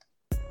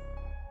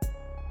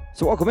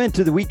So welcome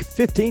into the Week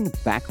 15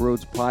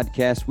 Backroads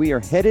Podcast. We are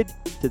headed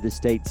to the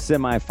state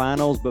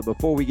semifinals, but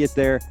before we get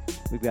there,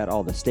 we've got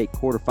all the state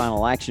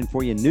quarterfinal action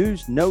for you,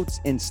 news,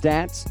 notes, and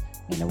stats,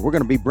 and we're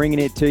going to be bringing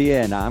it to you.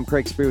 And I'm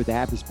Craig Spear with the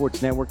Happy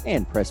Sports Network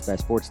and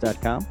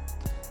PressFastSports.com.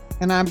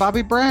 And I'm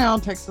Bobby Brown,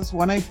 Texas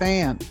 1A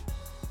fan.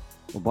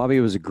 Well, Bobby,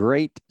 it was a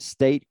great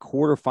state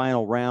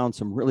quarterfinal round,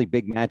 some really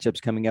big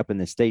matchups coming up in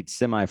the state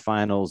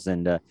semifinals,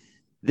 and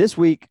this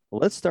week,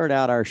 let's start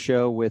out our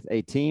show with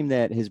a team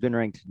that has been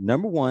ranked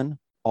number one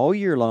all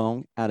year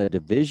long out of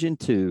Division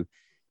II,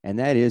 and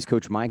that is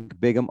Coach Mike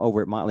Bigham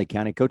over at Motley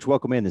County. Coach,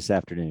 welcome in this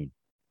afternoon.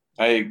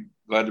 Hey,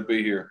 glad to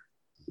be here.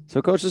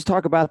 So, Coach, let's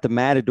talk about the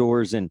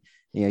Matadors, and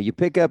you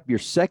pick up your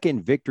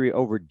second victory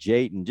over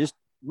Jayton. Just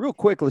real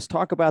quick, let's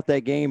talk about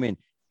that game and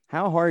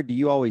how hard do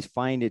you always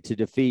find it to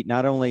defeat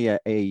not only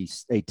a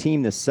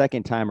team the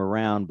second time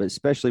around, but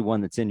especially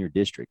one that's in your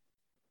district?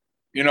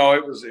 You know,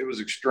 it was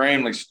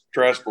extremely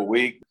stressful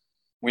week.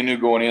 We knew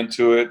going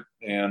into it,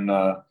 and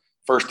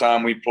first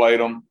time we played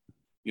them,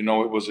 you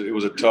know, it was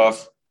a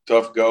tough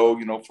go,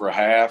 you know, for a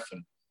half,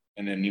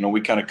 and then you know we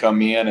kind of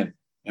come in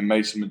and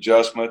made some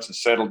adjustments and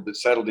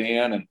settled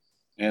in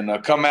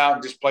and come out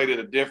and just played at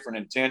a different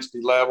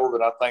intensity level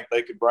that I think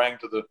they could bring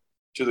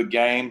to the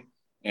game,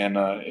 and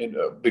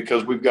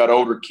because we've got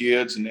older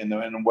kids and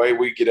the way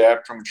we get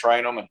after them,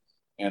 train them,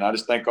 and I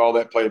just think all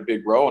that played a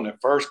big role in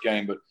that first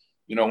game, but.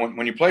 You know,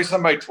 when you play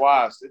somebody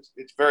twice,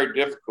 it's very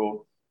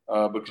difficult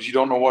because you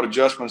don't know what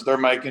adjustments they're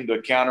making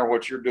to counter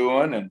what you're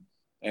doing,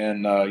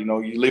 and you know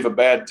you leave a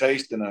bad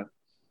taste in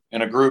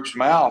a group's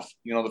mouth.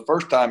 You know, the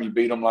first time you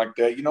beat them like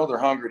that, you know they're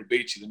hungry to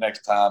beat you the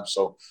next time.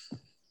 So,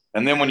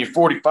 and then when you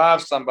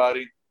 45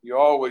 somebody, you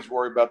always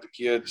worry about the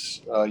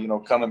kids, you know,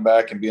 coming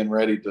back and being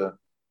ready to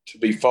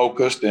be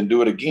focused and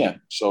do it again.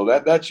 So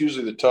that's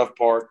usually the tough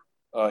part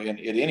at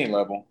any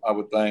level, I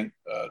would think,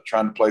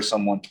 trying to play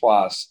someone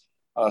twice.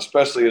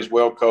 Especially as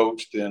well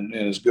coached and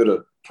as good a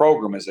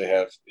program as they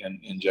have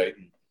in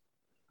Jayton.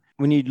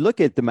 When you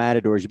look at the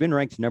Matadors, you've been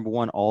ranked number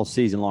one all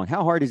season long.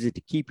 How hard is it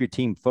to keep your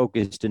team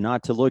focused and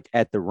not to look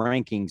at the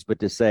rankings, but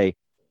to say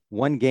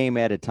one game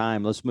at a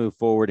time, let's move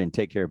forward and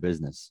take care of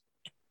business?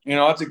 You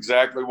know, that's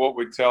exactly what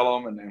we tell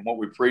them and what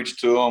we preach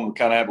to them. We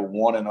kind of have a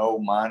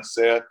 1-0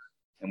 mindset,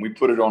 and we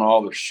put it on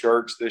all the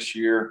shirts this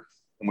year,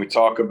 and we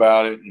talk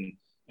about it. And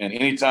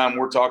anytime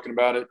we're talking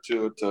about it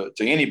to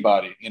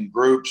anybody in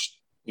groups,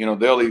 you know,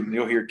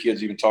 you'll hear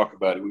kids even talk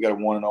about it. We got a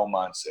 1-0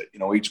 mindset, you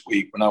know, each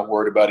week. We're not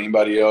worried about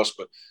anybody else,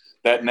 but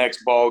that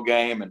next ball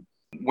game. And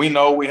we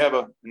know we have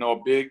a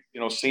big, you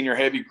know, senior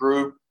heavy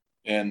group.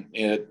 And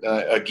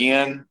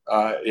again,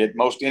 at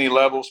most any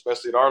level,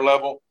 especially at our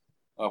level,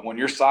 when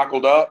you're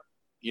cycled up,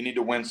 you need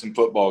to win some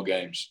football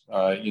games.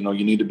 You know,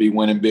 you need to be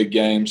winning big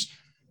games.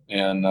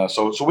 And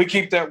so we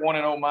keep that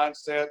 1-0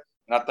 mindset.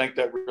 And I think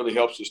that really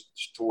helps us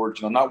towards,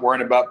 you know, not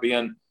worrying about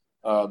being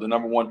the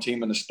number one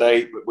team in the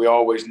state, but we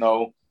always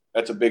know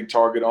that's a big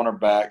target on our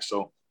back,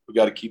 so we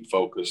got to keep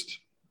focused.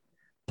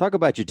 Talk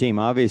about your team.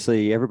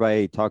 Obviously,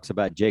 everybody talks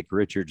about Jake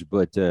Richards,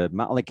 but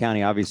Motley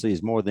County obviously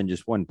is more than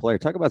just one player.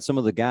 Talk about some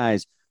of the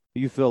guys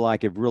who you feel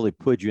like have really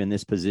put you in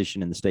this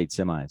position in the state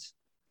semis.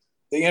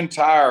 The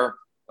entire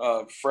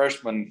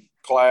freshman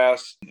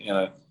class and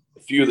a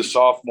few of the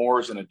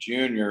sophomores and a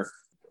junior,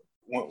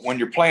 when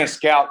you're playing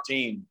scout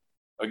team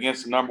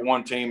against the number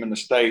one team in the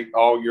state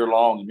all year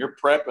long, and you're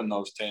prepping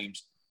those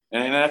teams.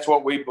 And that's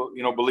what we,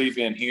 you know, believe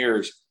in here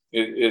is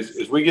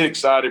we get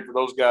excited for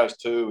those guys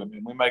too.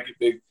 And we make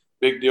it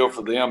big deal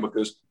for them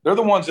because they're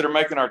the ones that are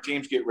making our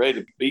teams get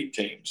ready to beat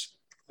teams.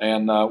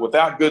 And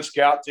without good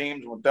scout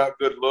teams, without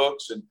good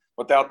looks, and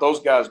without those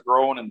guys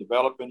growing and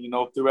developing, you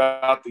know,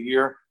 throughout the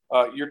year,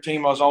 your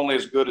team is only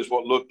as good as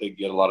what look they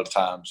get a lot of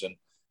times.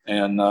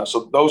 And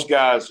so those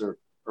guys are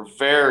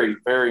very,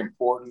 very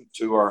important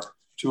to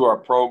our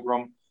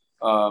program.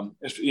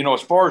 You know,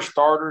 as far as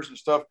starters and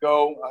stuff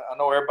go, I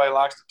know everybody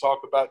likes to talk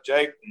about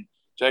Jake, and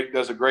Jake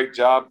does a great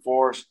job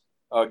for us.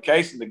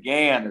 Casey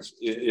DeGan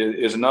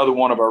is another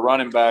one of our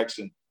running backs,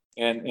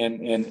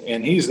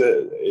 and he's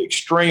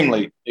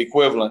extremely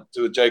equivalent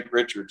to Jake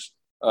Richards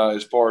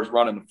as far as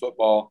running the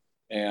football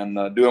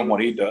and doing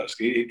what he does.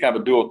 He's kind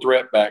of a dual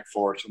threat back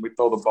for us, and we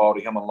throw the ball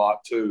to him a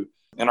lot too.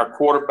 And our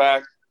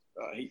quarterback,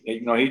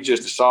 he's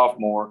just a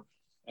sophomore.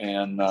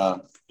 And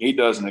he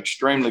does an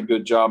extremely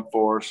good job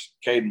for us.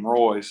 Caden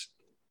Royce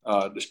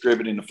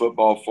distributing the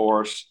football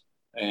for us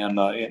and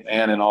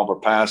in all of our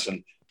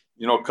passing.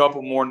 You know, a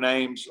couple more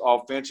names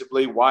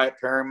offensively, Wyatt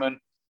Perryman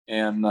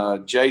and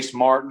Jace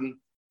Martin.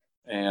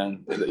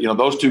 And, you know,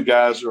 those two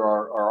guys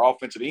are our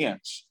offensive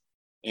ends.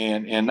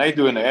 And they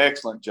do an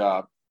excellent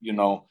job, you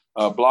know,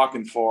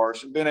 blocking for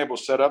us and being able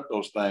to set up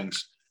those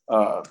things,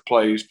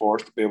 plays for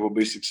us to be able to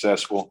be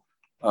successful.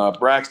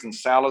 Braxton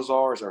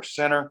Salazar is our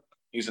center.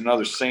 He's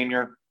another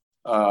senior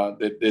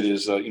that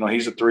is, you know,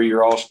 he's a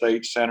 3-year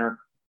all-state center,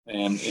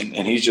 and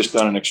he's just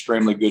done an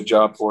extremely good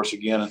job for us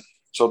again. And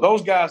so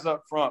those guys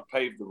up front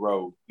paved the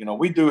road. You know,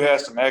 we do have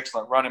some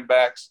excellent running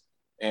backs,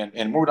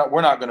 and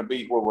we're not going to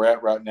be where we're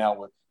at right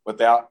now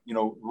without, you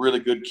know, really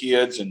good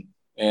kids,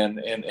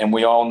 and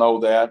we all know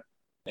that.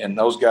 And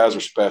those guys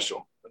are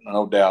special,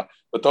 no doubt.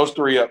 But those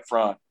three up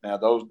front, now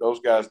those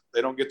guys,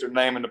 they don't get their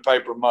name in the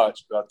paper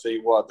much, but I'll tell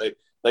you what,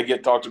 they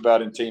get talked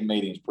about in team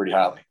meetings pretty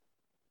highly.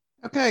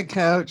 Okay,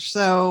 Coach.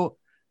 So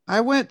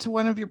I went to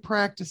one of your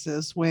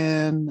practices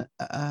when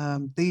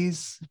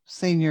these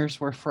seniors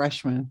were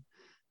freshmen.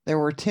 There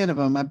were 10 of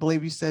them. I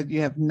believe you said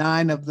you have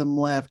 9 of them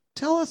left.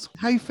 Tell us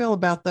how you feel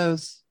about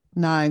those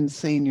 9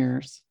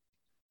 seniors.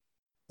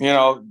 You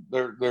know,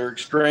 they're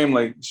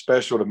extremely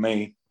special to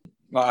me.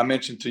 I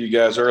mentioned to you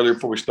guys earlier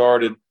before we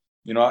started,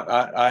 you know,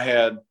 I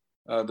had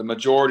the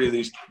majority of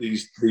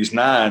these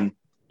 9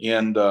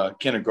 in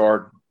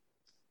kindergarten.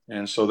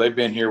 And so they've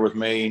been here with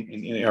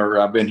me, or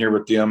I've been here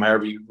with them,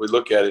 however we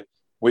look at it.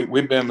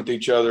 We've been with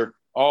each other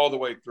all the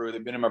way through.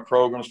 They've been in my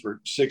programs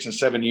for 6 and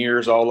 7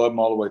 years, all of them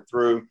all the way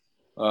through.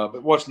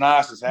 But what's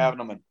nice is having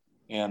them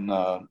in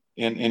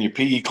your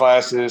PE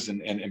classes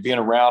and being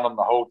around them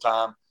the whole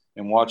time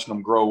and watching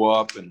them grow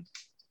up. And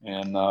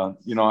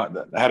you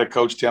know, I had a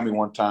coach tell me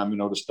one time, you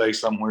know, to stay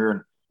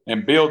somewhere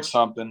and build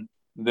something,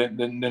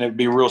 then it'd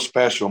be real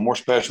special, more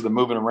special than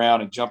moving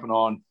around and jumping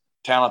on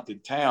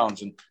talented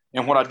towns.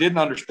 And what I didn't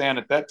understand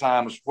at that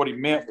time was what he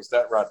meant was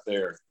that right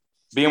there,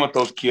 being with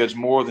those kids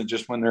more than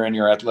just when they're in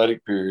your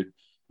athletic period,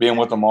 being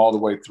with them all the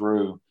way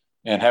through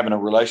and having a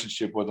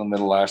relationship with them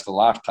that'll last a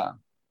lifetime.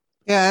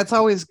 Yeah, it's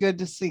always good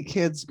to see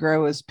kids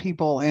grow as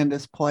people and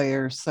as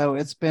players. So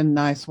it's been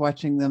nice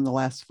watching them the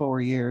last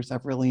 4 years.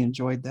 I've really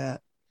enjoyed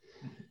that.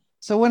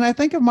 So when I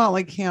think of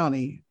Motley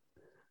County,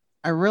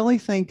 I really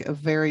think of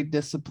a very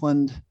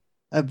disciplined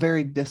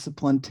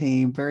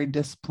team, very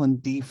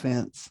disciplined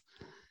defense.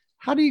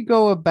 How do you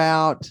go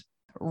about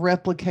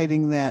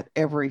replicating that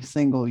every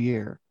single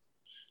year?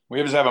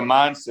 We just have a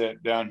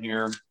mindset down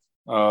here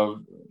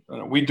of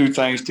we do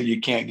things till you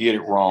can't get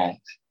it wrong.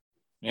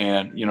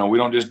 And, you know, we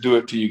don't just do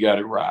it till you got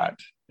it right.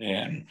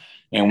 And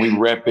we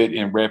rep it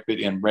and rep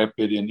it and rep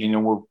it. And, you know,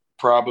 we're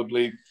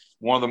probably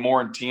one of the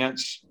more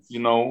intense, you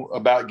know,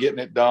 about getting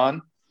it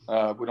done.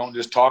 We don't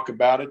just talk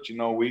about it. You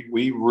know,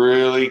 we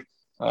really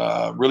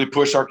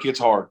push our kids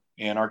hard,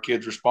 and our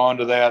kids respond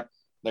to that.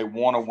 They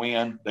want to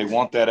win. They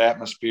want that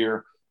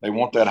atmosphere. They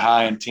want that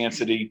high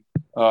intensity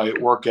at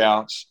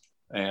workouts.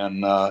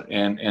 And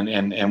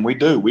we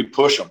do. We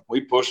push them.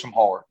 We push them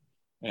hard.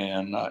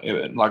 And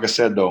like I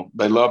said, though,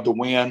 they love to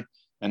win,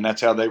 and that's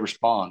how they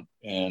respond.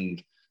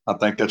 And I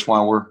think that's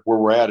why we're where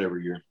we're at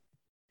every year.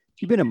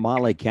 You've been at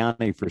Motley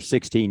County for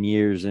 16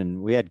 years,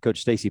 and we had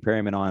Coach Stacy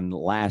Perryman on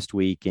last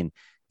week, and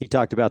he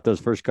talked about those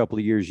first couple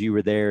of years you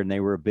were there, and they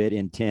were a bit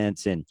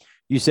intense. And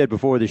you said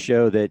before the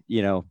show that,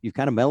 you know, you've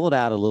kind of mellowed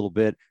out a little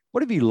bit.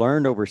 What have you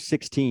learned over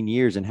 16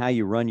 years and how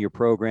you run your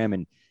program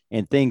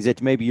and things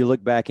that maybe you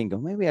look back and go,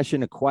 maybe I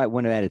shouldn't have quite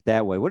went at it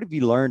that way? What have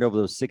you learned over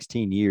those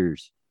 16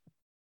 years?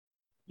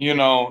 You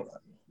know,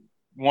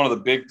 one of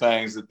the big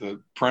things that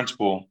the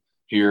principal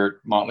here at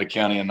Motley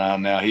County and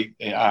I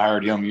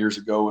hired him years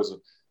ago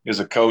as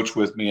a coach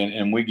with me,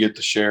 and we get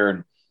to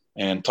share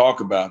and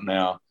talk about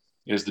now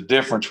is the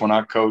difference when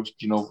I coached,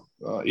 you know,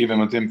 even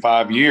within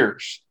 5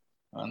 years,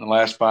 in the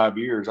last 5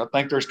 years. I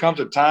think there's comes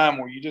a time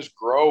where you just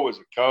grow as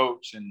a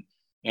coach and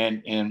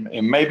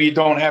maybe you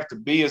don't have to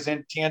be as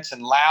intense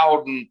and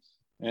loud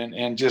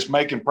and just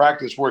making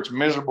practice where it's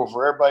miserable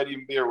for everybody to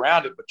even be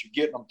around it, but you're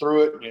getting them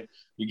through it and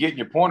you're getting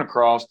your point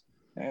across.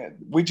 And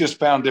we just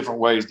found different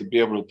ways to be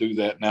able to do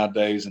that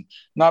nowadays. And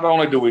not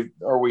only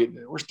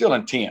we're still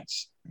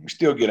intense, we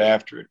still get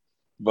after it,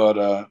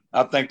 but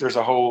I think there's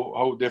a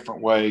whole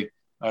different way.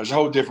 There's a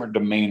whole different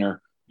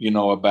demeanor, you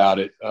know, about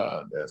it,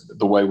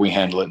 the way we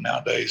handle it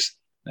nowadays.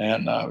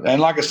 And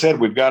like I said,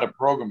 we've got a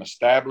program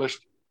established,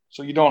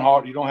 so you don't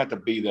have to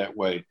be that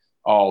way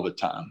all the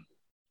time.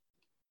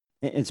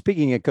 And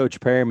speaking of Coach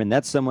Perryman,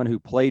 that's someone who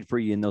played for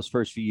you in those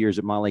first few years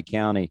at Motley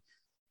County.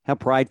 How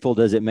prideful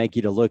does it make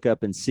you to look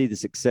up and see the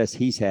success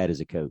he's had as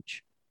a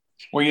coach?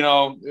 Well, you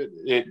know,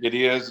 it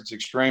is. It's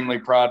extremely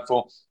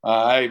prideful.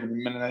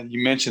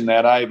 You mentioned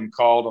that. I even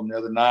called him the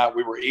other night.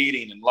 We were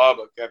eating in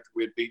Lubbock after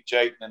we had beat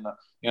Jayton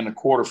in the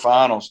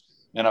quarterfinals,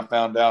 and I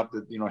found out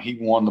that, you know, he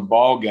won the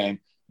ball game.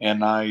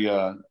 And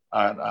I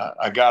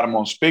got him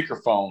on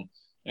speakerphone,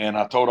 and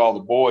I told all the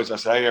boys, I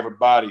said, "Hey,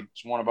 everybody,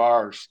 it's one of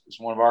ours. It's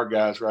one of our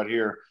guys right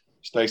here,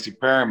 Stacy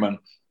Perryman.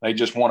 They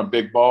just won a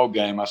big ball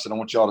game." I said, "I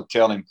want y'all to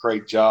tell him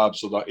great job."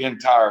 So the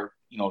entire,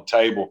 you know,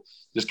 table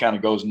just kind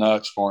of goes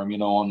nuts for him, you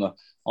know,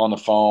 on the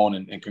phone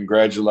and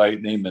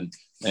congratulating him.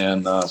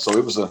 And so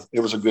it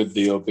was a good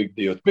deal, big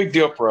deal. It's a big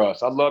deal for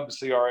us. I'd love to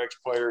see our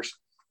ex-players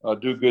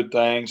do good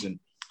things, and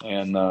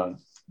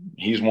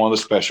he's one of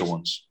the special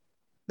ones.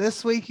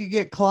 This week you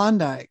get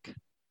Klondike.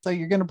 So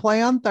you're going to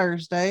play on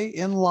Thursday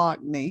in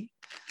Lockney.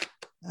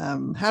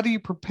 How do you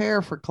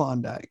prepare for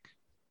Klondike?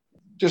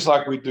 Just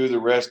like we do the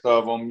rest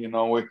of them, you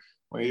know,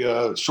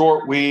 we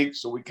short week,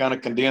 so we kind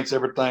of condense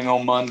everything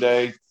on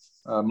Monday.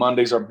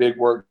 Monday's our big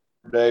work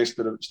day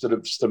instead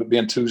of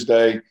being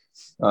Tuesday.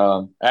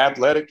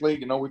 Athletically,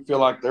 you know, we feel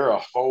like they're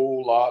a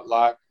whole lot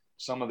like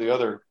some of the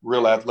other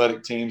real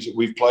athletic teams that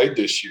we've played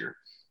this year.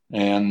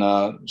 And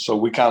so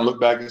we kind of look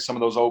back at some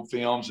of those old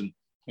films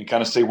and and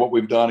kind of see what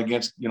we've done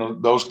against,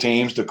 those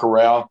teams to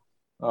corral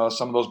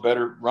some of those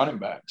better running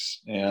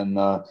backs. And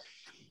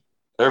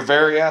they're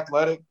very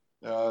athletic.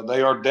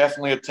 They are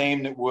definitely a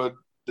team that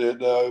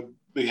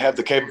have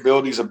the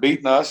capabilities of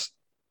beating us.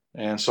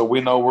 And so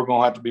we know we're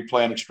going to have to be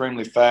playing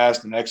extremely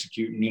fast and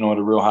executing, at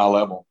a real high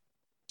level.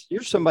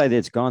 You're somebody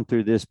that's gone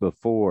through this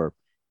before.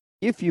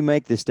 If you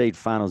make the state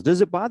finals,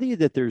 does it bother you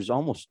that there's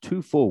almost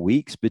 2 full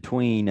weeks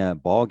between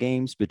ball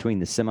games, between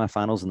the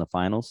semifinals and the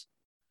finals?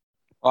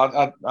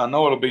 I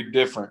know it'll be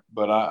different,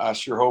 but I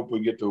sure hope we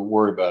get to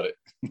worry about it.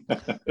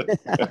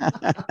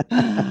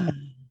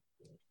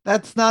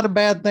 That's not a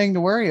bad thing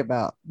to worry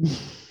about.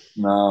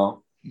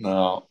 No.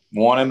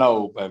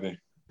 1-0, baby.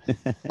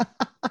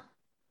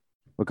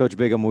 Well, Coach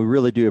Bigham, we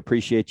really do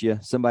appreciate you.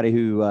 Somebody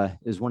who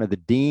is one of the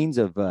deans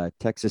of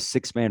Texas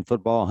six-man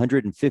football,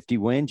 150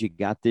 wins you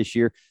got this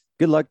year.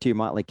 Good luck to your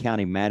Motley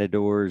County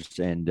Matadors,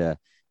 and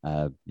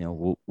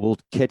we'll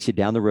catch you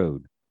down the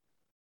road.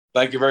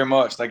 Thank you very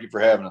much. Thank you for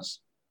having us.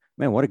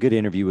 Man, what a good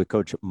interview with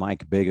Coach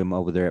Mike Bigham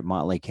over there at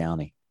Motley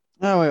County.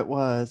 Oh, it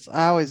was.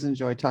 I always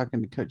enjoy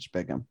talking to Coach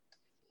Bigham.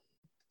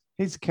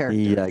 He's a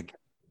character.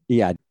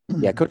 Yeah.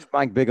 Coach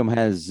Mike Bigham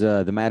has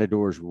the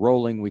Matadors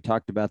rolling. We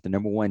talked about the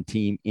number 1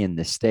 team in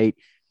the state,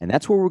 and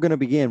that's where we're going to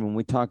begin when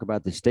we talk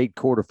about the state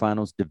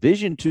quarterfinals,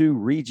 Division II,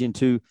 Region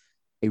 2,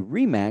 a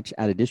rematch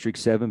out of District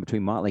 7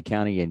 between Motley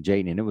County and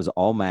Jayton, and it was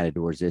all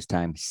Matadors this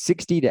time,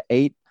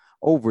 60-8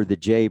 over the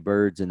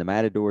Jaybirds, and the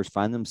Matadors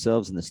find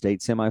themselves in the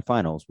state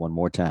semifinals one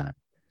more time.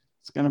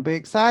 It's going to be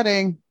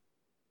exciting.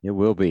 It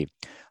will be.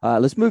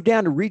 Let's move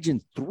down to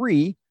Region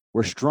 3,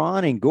 where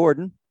Strawn and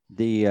Gordon,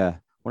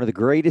 one of the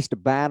greatest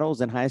battles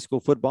in high school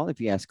football,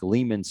 if you ask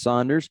Lehman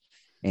Saunders.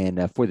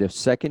 And for the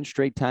second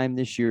straight time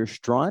this year,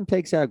 Strawn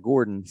takes out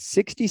Gordon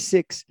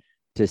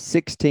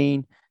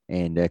 66-16.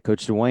 And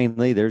Coach Dwayne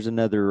Lee, there's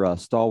another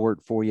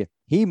stalwart for you.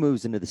 He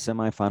moves into the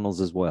semifinals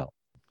as well.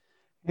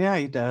 Yeah,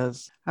 he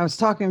does. I was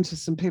talking to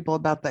some people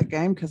about that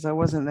game because I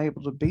wasn't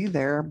able to be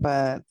there,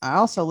 but I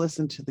also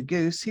listened to the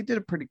Goose. He did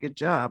a pretty good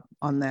job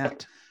on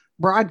that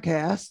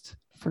broadcast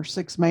for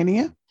Six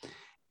Mania.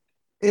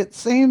 It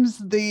seems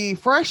the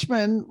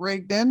freshman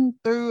Rigdon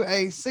threw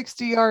a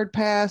 60-yard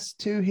pass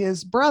to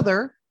his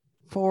brother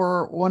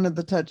for one of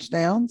the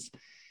touchdowns.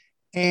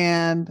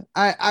 And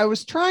I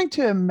was trying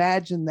to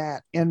imagine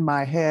that in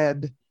my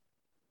head,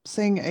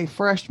 seeing a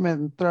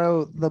freshman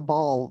throw the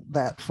ball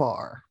that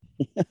far.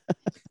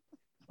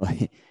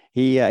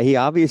 He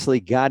obviously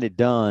got it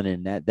done,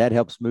 and that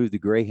helps move the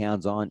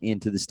Greyhounds on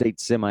into the state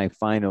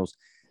semifinals,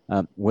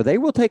 where they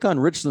will take on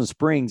Richland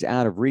Springs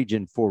out of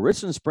Region 4.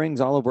 Richland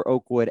Springs all over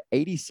Oakwood,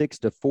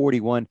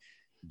 86-41.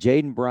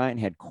 Jaden Bryant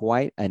had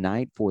quite a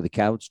night for the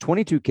Coyotes.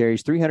 22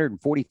 carries,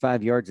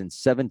 345 yards, and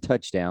 7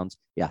 touchdowns.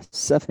 Yeah,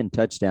 7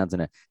 touchdowns in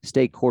a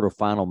state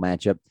quarterfinal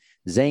matchup.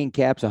 Zane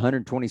Capps,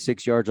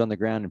 126 yards on the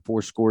ground and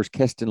 4 scores.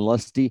 Keston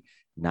Lusty,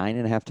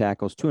 9.5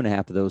 tackles,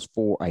 2.5 of those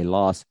for a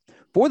loss.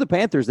 For the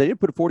Panthers, they did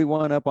put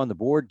 41 up on the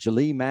board.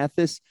 Jalee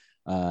Mathis,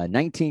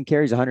 19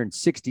 carries,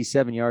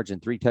 167 yards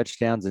and 3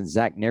 touchdowns. And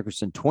Zach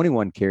Nickerson,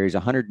 21 carries,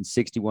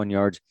 161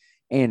 yards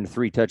and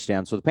 3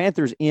 touchdowns. So the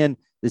Panthers in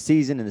the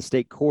season in the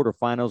state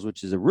quarterfinals,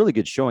 which is a really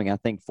good showing, I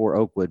think, for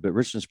Oakwood, but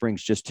Richland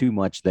Springs just too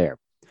much there.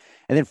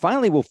 And then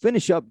finally, we'll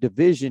finish up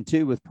Division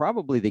 2 with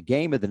probably the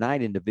game of the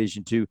night in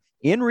Division 2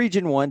 in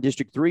Region 1,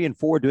 District 3 and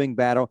 4 doing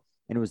battle.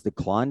 And it was the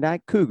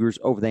Klondike Cougars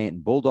over the Anton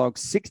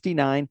Bulldogs,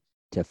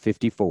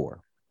 69-54.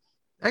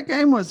 That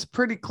game was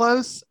pretty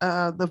close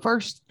the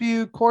first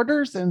few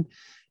quarters, and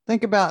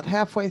think about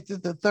halfway through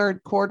the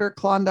third quarter,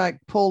 Klondike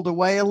pulled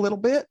away a little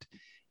bit,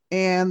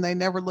 and they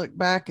never looked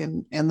back,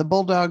 and the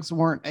Bulldogs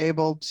weren't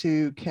able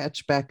to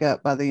catch back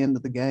up by the end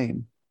of the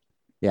game.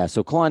 Yeah,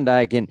 so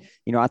Klondike, and,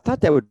 I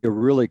thought that would be a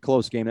really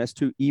close game. That's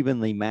 2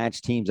 evenly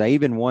matched teams. I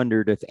even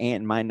wondered if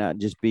Anton might not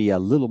just be a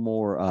little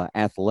more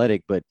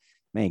athletic, but,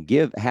 man,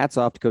 give hats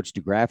off to Coach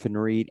DeGraff and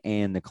Reed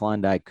and the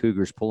Klondike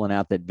Cougars pulling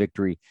out that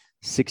victory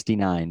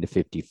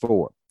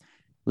 69-54.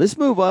 Let's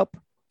move up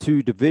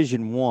to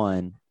Division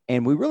 1,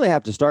 and we really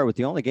have to start with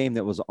the only game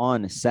that was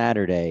on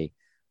Saturday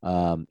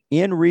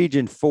in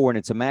Region 4, and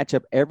it's a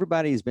matchup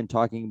everybody has been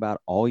talking about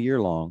all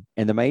year long,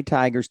 and the May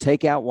Tigers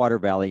take out Water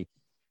Valley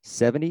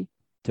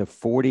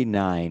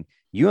 70-49.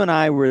 You and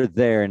I were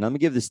there, and let me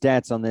give the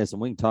stats on this,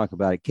 and we can talk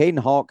about it. Caden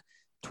Hawk,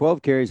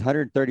 12 carries,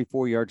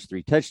 134 yards,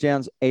 3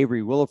 touchdowns.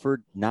 Avery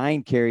Williford,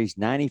 9 carries,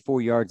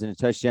 94 yards, and a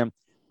touchdown.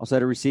 Also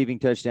had a receiving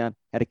touchdown,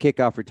 had a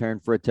kickoff return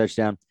for a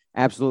touchdown,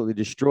 absolutely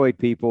destroyed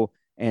people,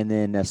 and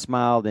then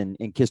smiled and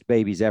kissed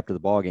babies after the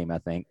ball game, I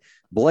think.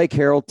 Blake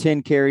Harrell,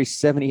 10 carries,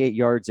 78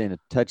 yards, and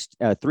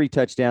 3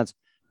 touchdowns.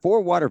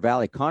 For Water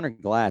Valley, Connor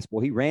Glass,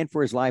 well, he ran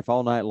for his life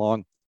all night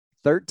long,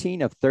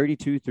 13 of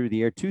 32 through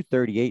the air,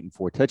 238 and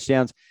 4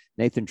 touchdowns.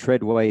 Nathan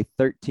Treadway,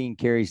 13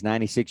 carries,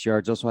 96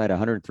 yards, also had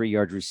 103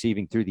 yards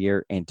receiving through the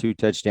air and 2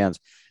 touchdowns.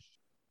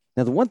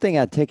 Now, the one thing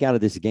I'd take out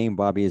of this game,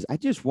 Bobby, is I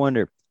just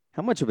wonder,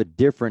 how much of a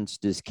difference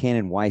does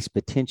Cannon Weiss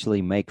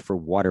potentially make for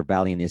Water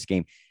Valley in this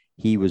game?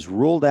 He was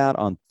ruled out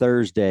on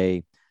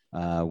Thursday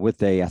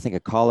with I think a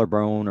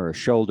collarbone or a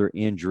shoulder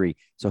injury.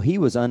 So he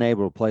was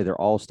unable to play their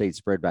all-state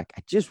spread back.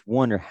 I just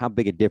wonder how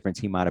big a difference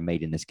he might have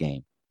made in this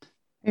game.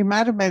 He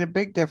might have made a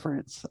big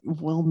difference.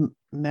 We'll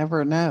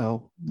never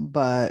know.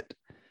 But,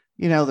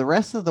 the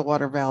rest of the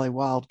Water Valley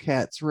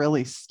Wildcats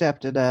really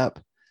stepped it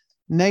up.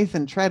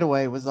 Nathan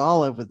Treadaway was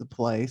all over the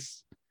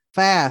place.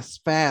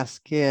 Fast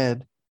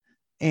kid.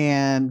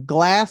 And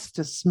Glass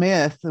to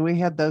Smith, we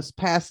had those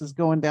passes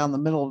going down the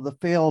middle of the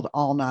field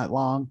all night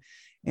long.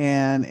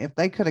 And if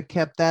they could have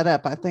kept that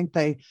up, I think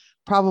they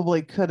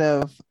probably could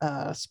have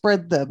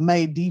spread the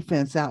May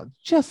defense out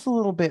just a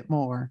little bit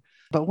more.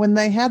 But when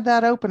they had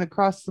that open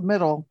across the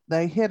middle,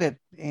 they hit it,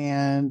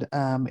 and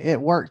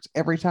it worked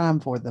every time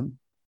for them.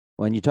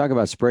 When you talk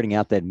about spreading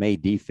out that May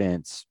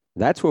defense,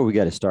 that's where we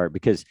got to start,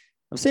 because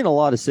I've seen a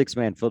lot of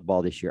six-man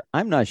football this year.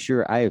 I'm not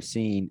sure I have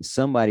seen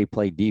somebody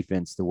play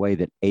defense the way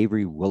that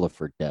Avery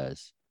Williford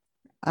does.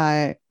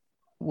 I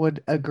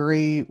would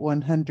agree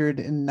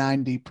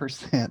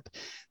 190%.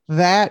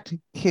 That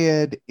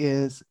kid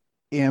is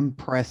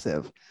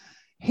impressive.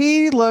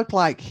 He looked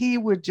like he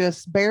would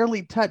just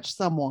barely touch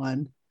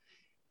someone.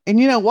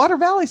 And, Water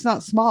Valley's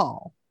not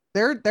small.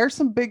 There's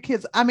some big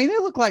kids. I mean,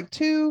 it looked like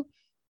two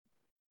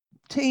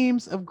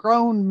teams of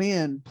grown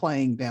men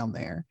playing down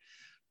there.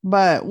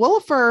 But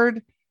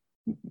Williford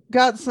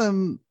got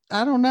some,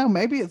 I don't know,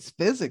 maybe it's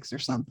physics or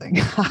something.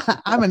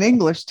 I'm an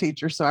English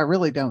teacher, so I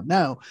really don't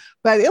know.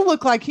 But it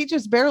looked like he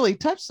just barely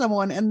touched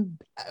someone.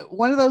 And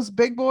one of those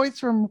big boys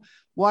from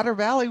Water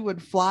Valley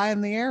would fly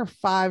in the air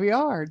 5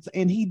 yards.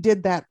 And he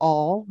did that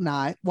all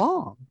night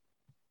long.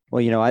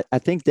 Well, I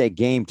think that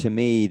game, to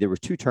me, there were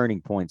two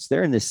turning points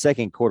there in the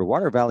second quarter.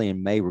 Water Valley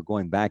and May were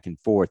going back and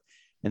forth.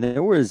 And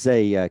there was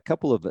a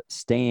couple of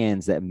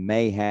stands that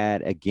May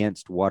had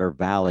against Water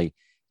Valley.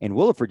 And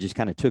Williford just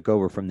kind of took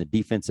over from the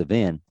defensive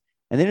end.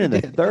 And then in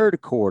the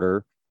third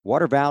quarter,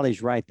 Water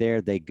Valley's right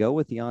there. They go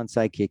with the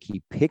onside kick.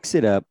 He picks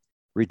it up,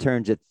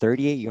 returns it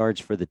 38 yards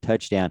for the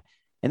touchdown.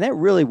 And that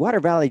really, Water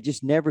Valley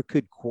just never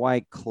could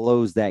quite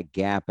close that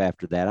gap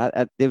after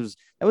that. That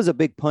was a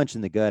big punch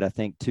in the gut, I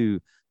think,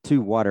 to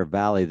Water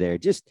Valley there.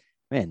 Just,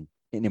 man,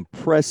 an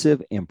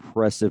impressive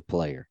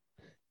player.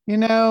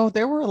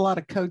 There were a lot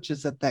of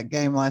coaches at that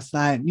game last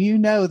night.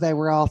 And they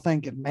were all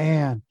thinking,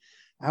 man,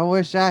 I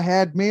wish I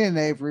had me and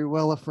Avery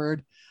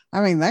Williford.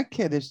 I mean, that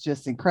kid is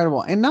just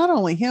incredible. And not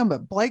only him,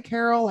 but Blake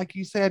Harrell, like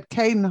you said,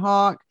 Caden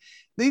Hawk.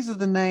 These are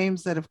the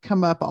names that have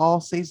come up all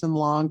season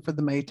long for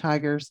the May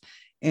Tigers.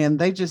 And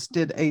they just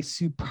did a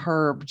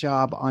superb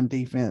job on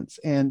defense.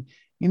 And,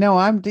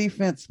 I'm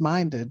defense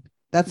minded.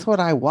 That's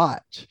what I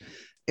watch.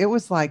 It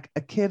was like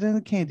a kid in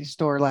a candy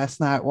store last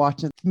night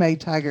watching the May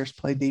Tigers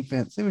play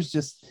defense. It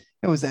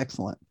was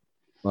excellent.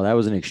 Well, that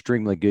was an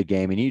extremely good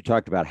game. And you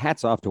talked about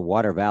hats off to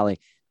Water Valley.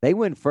 They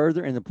went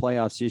further in the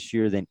playoffs this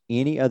year than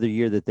any other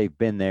year that they've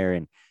been there.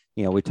 And,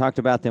 we talked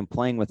about them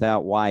playing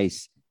without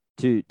Weiss.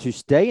 To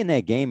stay in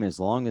that game as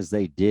long as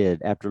they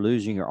did after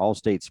losing your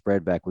all-state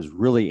spread back was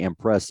really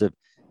impressive.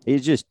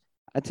 It's just,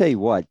 I tell you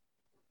what,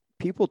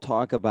 people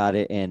talk about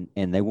it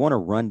and they want to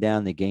run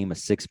down the game of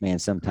six-man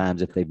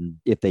sometimes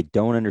if they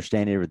don't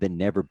understand it or they've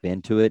never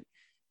been to it.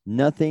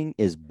 Nothing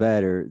is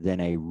better than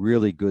a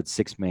really good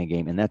six-man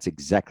game, and that's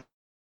exactly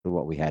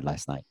what we had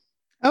last night.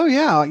 Oh,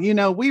 yeah.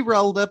 We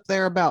rolled up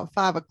there about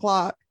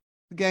 5:00.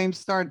 The game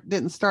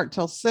didn't start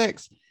till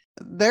 6.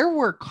 There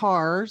were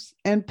cars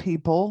and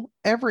people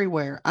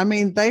everywhere. I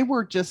mean, they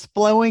were just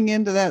flowing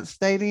into that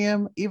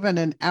stadium even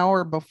an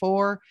hour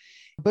before.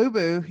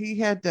 Boo-Boo, he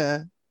had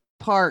to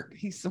park.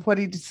 What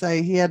did he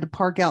say? He had to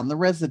park out in the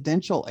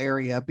residential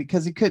area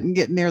because he couldn't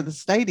get near the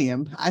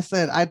stadium.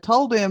 I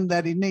told him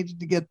that he needed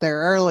to get there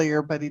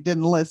earlier, but he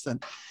didn't listen.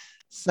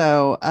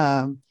 So,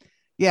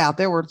 yeah,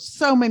 there were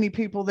so many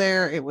people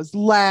there. It was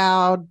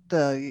loud.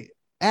 The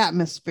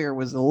atmosphere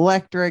was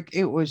electric.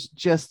 It was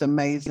just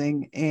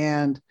amazing.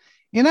 And,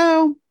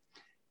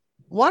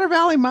 Water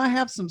Valley might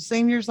have some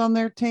seniors on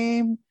their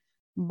team,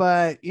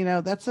 but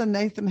that's a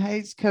Nathan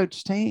Hayes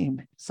coach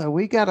team. So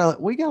we gotta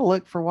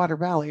look for Water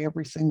Valley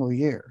every single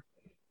year.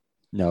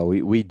 No,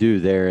 we do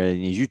there.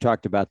 And as you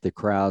talked about the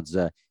crowds,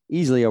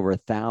 easily over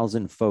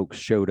 1,000 folks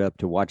showed up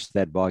to watch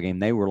that ball game.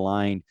 They were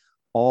lined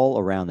all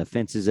around the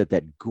fences at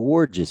that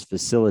gorgeous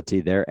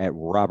facility there at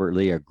Robert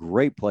Lee, a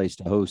great place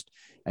to host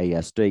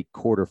a state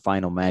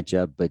quarterfinal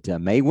matchup. But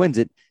May wins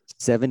it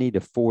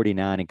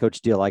 70-49. And Coach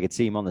Steele, I could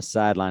see him on the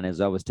sideline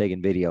as I was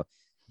taking video.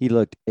 He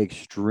looked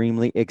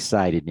extremely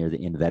excited near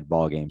the end of that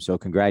ball game. So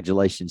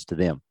congratulations to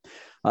them.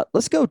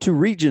 Let's go to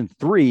Region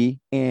 3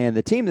 and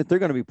the team that they're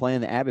going to be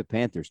playing, the Abbott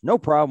Panthers. No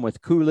problem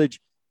with Coolidge.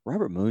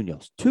 Robert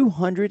Munoz,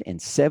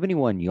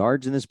 271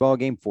 yards in this ball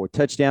game, 4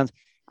 touchdowns.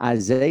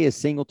 Isaiah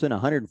Singleton,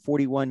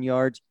 141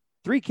 yards,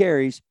 3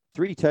 carries,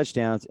 3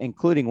 touchdowns,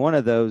 including one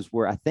of those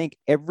where I think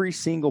every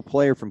single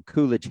player from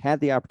Coolidge had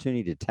the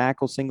opportunity to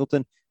tackle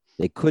Singleton.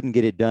 They couldn't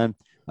get it done.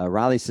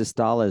 Riley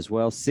Sistala as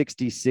well,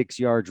 66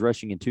 yards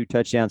rushing and 2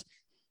 touchdowns.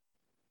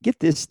 Get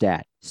this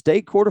stat.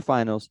 State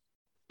quarterfinals,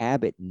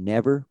 Abbott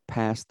never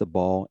passed the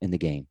ball in the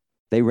game.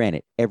 They ran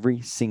it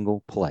every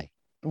single play.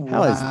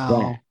 How is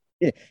that?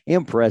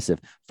 Impressive.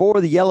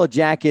 For the Yellow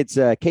Jackets,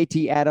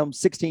 KT Adams,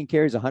 16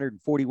 carries,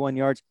 141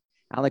 yards.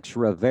 Alex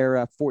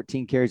Rivera,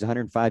 14 carries,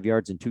 105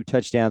 yards and 2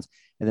 touchdowns.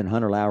 And then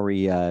Hunter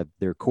Lowry,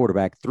 their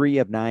quarterback, 3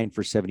 of 9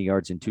 for 70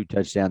 yards and 2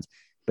 touchdowns.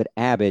 But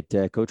Abbott,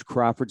 Coach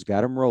Crawford's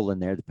got him rolling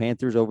there. The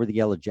Panthers over the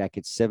Yellow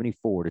Jackets,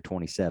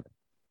 74-27.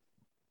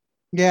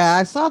 Yeah,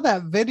 I saw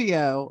that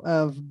video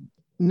of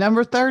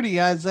number 30,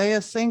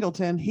 Isaiah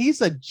Singleton. He's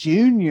a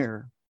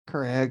junior,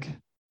 Craig.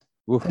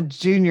 Oof. A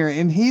junior,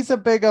 and he's a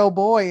big old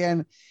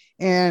boy.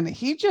 And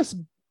he just,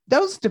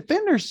 those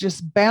defenders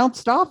just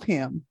bounced off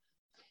him.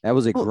 That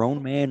was a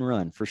grown man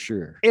run for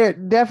sure.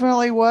 It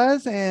definitely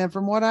was. And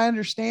from what I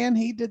understand,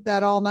 he did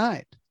that all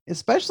night,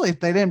 especially if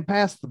they didn't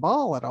pass the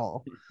ball at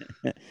all.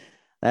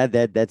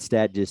 that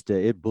stat just,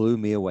 it blew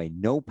me away.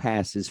 No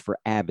passes for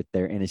Abbott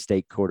there in a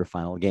state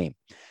quarterfinal game.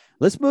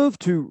 Let's move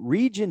to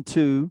Region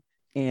 2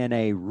 and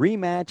a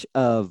rematch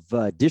of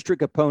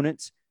district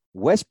opponents,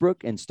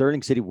 Westbrook and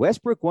Sterling City.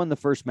 Westbrook won the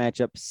first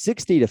matchup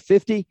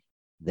 60-50.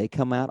 They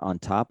come out on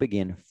top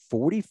again,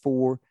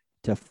 44-41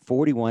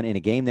 in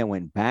a game that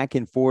went back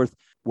and forth.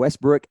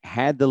 Westbrook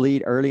had the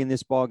lead early in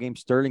this ball game.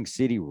 Sterling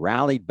City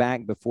rallied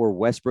back before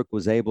Westbrook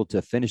was able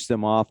to finish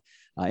them off.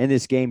 In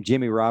this game,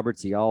 Jimmy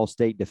Roberts, the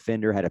all-state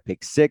defender, had a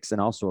pick 6 and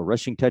also a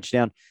rushing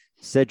touchdown.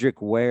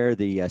 Cedric Ware,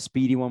 the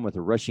speedy one, with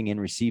a rushing and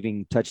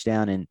receiving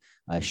touchdown, and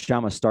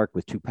Shama Stark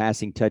with 2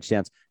 passing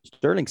touchdowns.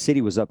 Sterling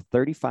City was up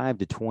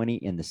 35-20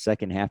 in the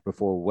second half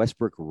before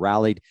Westbrook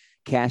rallied.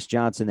 Cash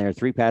Johnson there,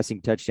 3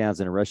 passing touchdowns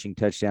and a rushing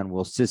touchdown.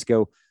 Will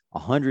Cisco,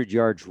 100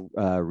 yards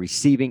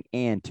receiving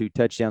and 2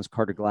 touchdowns.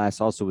 Carter Glass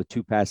also with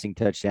 2 passing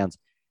touchdowns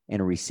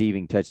and a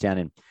receiving touchdown.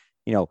 And,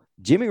 you know,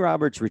 Jimmy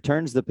Roberts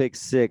returns the pick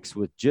 6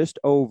 with just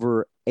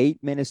over 8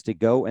 minutes to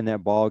go in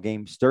that ball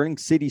game. Sterling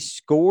City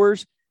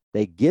scores.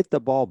 They get the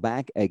ball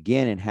back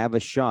again and have a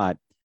shot,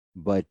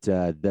 but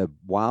the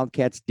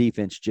Wildcats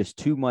defense just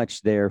too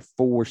much there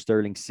for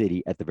Sterling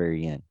City at the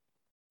very end.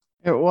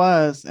 It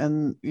was,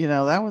 and you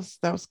know, that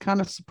was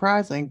kind of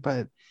surprising,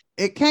 but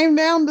it came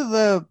down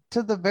to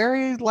the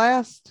very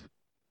last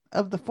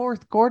of the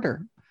fourth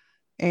quarter,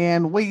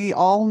 and we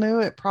all knew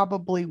it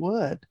probably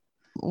would.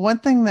 One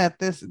thing that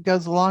this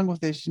goes along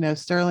with this, you know,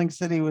 Sterling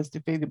City was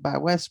defeated by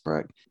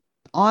Westbrook.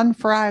 On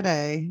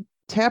Friday,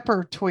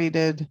 Tepper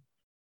tweeted,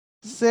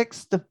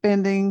 6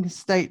 defending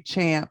state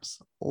champs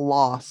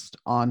lost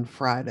on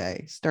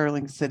Friday,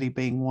 Sterling City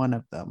being one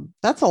of them.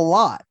 That's a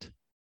lot.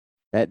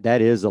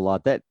 That is a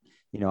lot. That,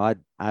 you know,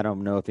 I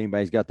don't know if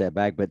anybody's got that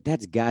back, but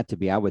that's got to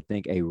be, I would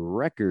think, a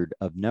record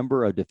of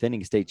number of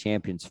defending state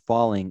champions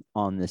falling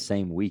on the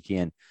same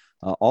weekend.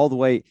 All the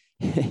way,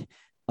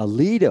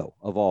 Aledo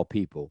of all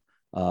people,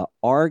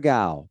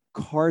 Argyle,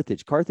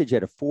 Carthage. Carthage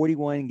had a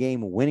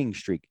 41-game winning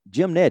streak.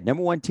 Jim Ned,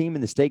 number 1 team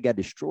in the state, got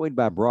destroyed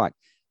by Brock.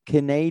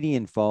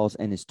 Canadian Falls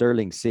and in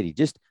Sterling City.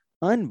 Just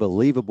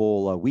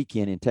unbelievable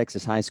weekend in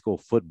Texas high school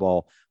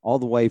football, all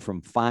the way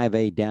from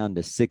 5A down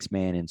to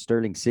 6-man. In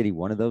Sterling City,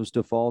 one of those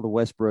to fall to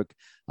Westbrook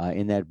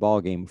in that ball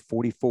game,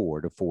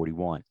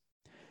 44-41.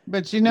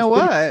 But you know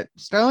what?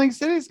 Sterling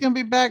City's going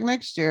to be back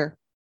next year.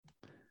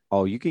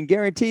 Oh, you can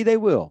guarantee they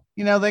will.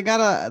 You know, they got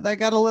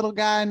a little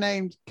guy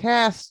named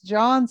Cass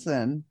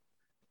Johnson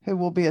who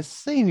will be a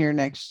senior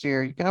next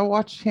year. You got to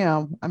watch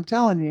him. I'm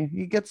telling you,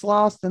 he gets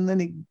lost and then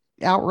he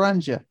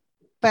outruns you.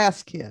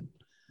 Fast kid.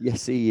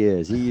 Yes, he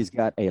is. He's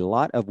got a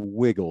lot of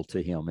wiggle to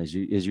him, as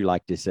you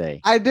like to say.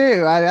 I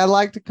do. I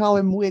like to call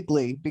him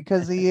Wiggly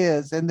because he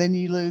is. And then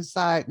you lose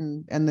sight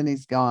and then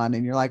he's gone.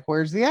 And you're like,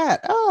 where's he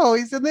at? Oh,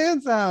 he's in the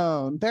end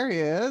zone. There he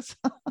is.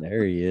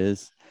 There he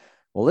is.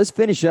 Well, let's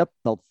finish up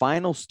the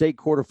final state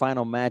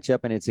quarterfinal matchup.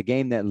 And it's a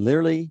game that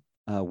literally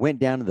went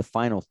down to the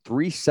final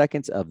 3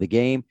 seconds of the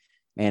game.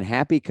 And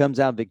Happy comes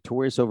out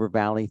victorious over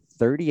Valley,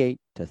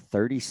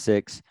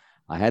 38-36.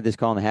 I had this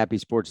call on the Happy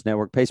Sports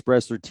Network. Pace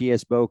Bressler,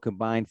 T.S. Bow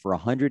combined for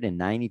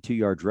 192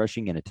 yards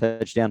rushing and a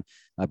touchdown.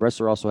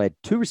 Bressler also had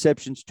 2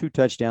 receptions, 2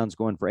 touchdowns,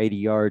 going for 80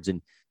 yards.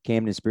 And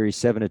Camden Sperry,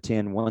 7 of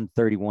 10,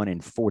 131,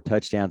 and 4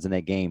 touchdowns in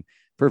that game.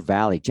 For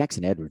Valley,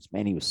 Jackson Edwards,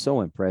 man, he was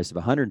so impressive.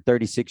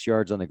 136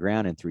 yards on the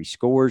ground and 3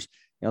 scores.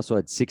 He also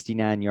had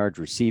 69 yards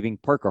receiving.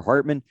 Parker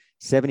Hartman,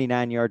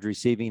 79 yards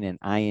receiving, and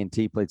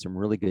INT played some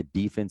really good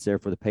defense there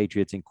for the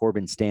Patriots. And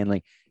Corbin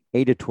Stanley,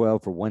 8 of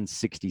 12 for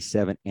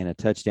 167 and a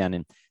touchdown.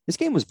 And this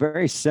game was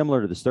very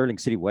similar to the Sterling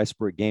City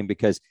Westbrook game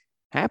because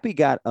Happy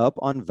got up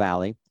on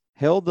Valley,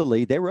 held the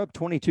lead. They were up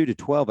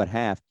 22-12 at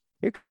half.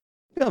 Here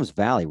comes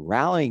Valley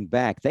rallying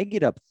back. They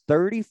get up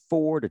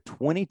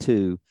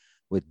 34-22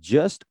 with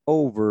just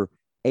over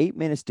 8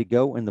 minutes to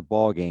go in the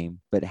ball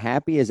game. But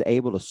Happy is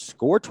able to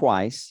score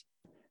twice.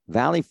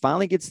 Valley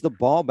finally gets the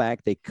ball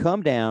back. They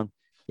come down.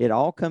 It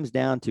all comes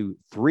down to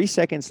 3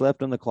 seconds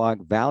left on the clock.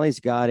 Valley's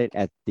got it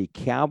at the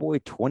Cowboy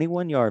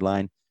 21-yard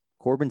line.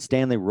 Corbin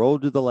Stanley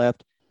rolled to the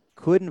left,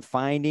 couldn't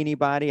find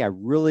anybody. I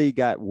really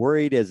got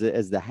worried as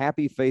the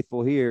Happy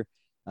faithful here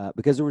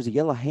because there was a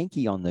yellow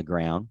hanky on the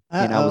ground.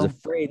 And I was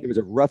afraid there was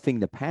a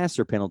roughing the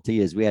passer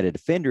penalty as we had a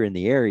defender in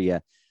the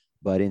area.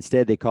 But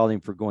instead, they called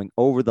him for going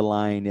over the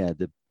line.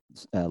 The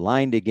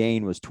line to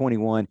gain was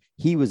 21.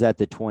 He was at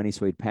the 20,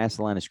 so he'd passed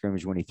the line of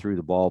scrimmage when he threw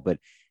the ball. But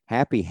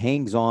Happy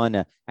hangs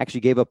on,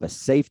 actually gave up a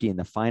safety in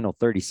the final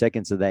 30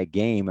 seconds of that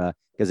game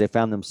because they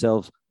found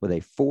themselves with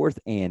a 4th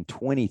and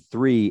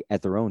 23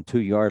 at their own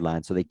 2-yard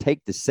line. So they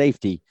take the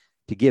safety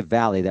to give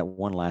Valley that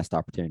one last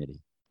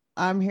opportunity.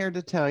 I'm here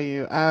to tell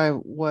you, I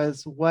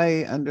was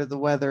way under the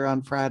weather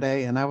on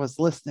Friday and I was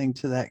listening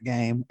to that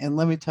game. And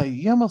let me tell you,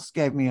 you almost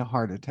gave me a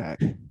heart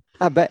attack.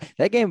 I bet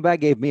that game about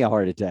gave me a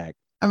heart attack.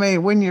 I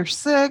mean, when you're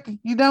sick,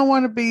 you don't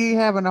want to be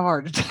having a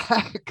heart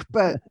attack.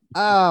 But,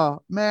 oh,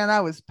 man, I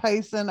was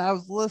pacing. I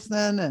was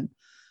listening. And,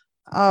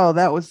 oh,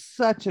 that was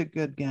such a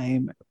good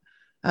game.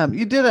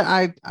 You did it.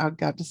 I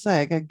got to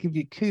say, I got to give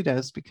you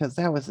kudos because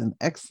that was an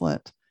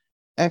excellent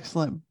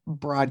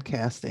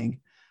broadcasting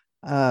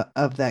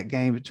of that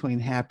game between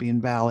Happy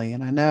and Valley.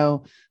 And I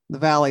know the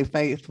Valley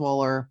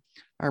faithful are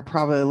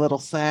probably a little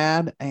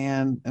sad.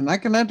 And I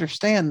can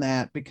understand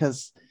that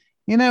because,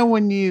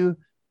 when you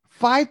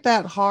fight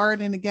that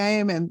hard in a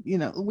game, and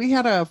we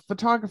had a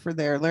photographer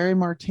there, Larry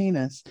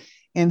Martinez,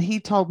 and he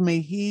told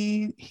me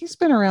he's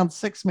been around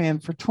 6-man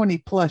for 20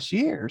 plus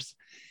years,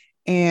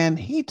 and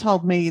he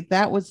told me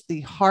that was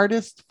the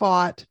hardest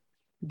fought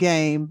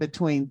game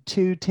between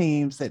two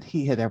teams that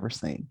he had ever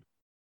seen.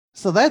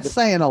 So that's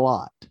saying a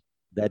lot.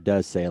 That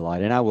does say a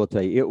lot, and I will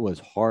tell you, it was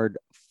hard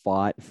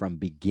fought from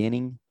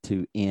beginning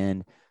to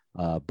end.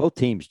 Both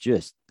teams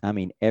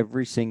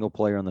every single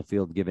player on the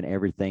field giving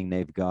everything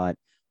they've got.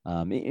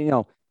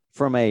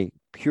 From a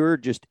pure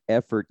just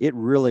effort, it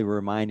really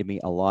reminded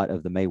me a lot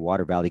of the May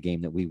Water Valley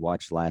game that we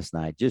watched last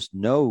night. Just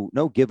no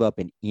give up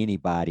in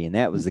anybody. And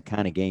that was the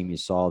kind of game you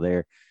saw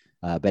there.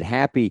 But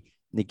Happy,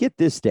 to get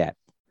this stat,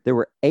 there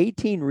were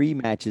 18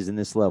 rematches in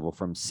this level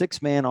from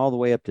 6-man all the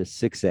way up to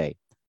 6A.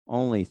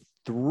 Only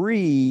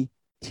 3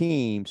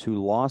 teams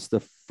who lost the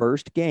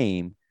first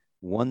game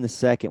won the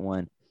second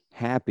one.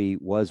 Happy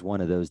was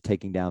one of those,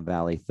 taking down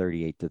Valley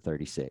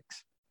 38-36.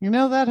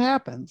 That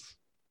happens.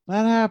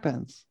 That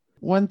happens.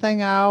 One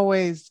thing I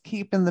always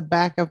keep in the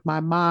back of my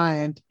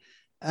mind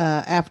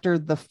after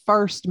the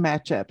first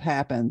matchup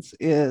happens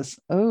is,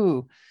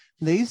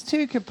 these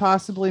two could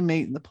possibly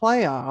meet in the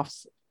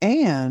playoffs,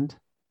 and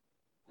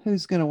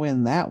who's going to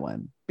win that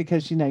one?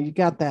 Because, you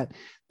got that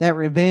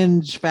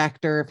revenge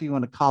factor, if you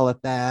want to call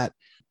it that,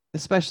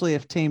 especially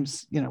if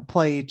teams,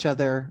 play each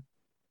other,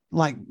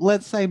 like,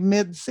 let's say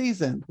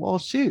mid-season. Well,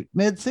 shoot,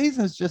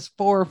 mid-season is just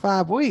 4 or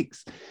 5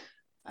 weeks.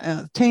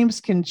 Teams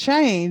can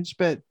change,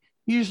 but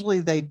usually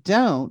they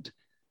don't.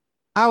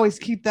 I always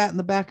keep that in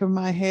the back of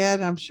my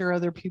head. I'm sure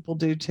other people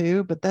do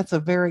too, but that's a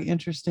very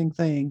interesting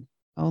thing.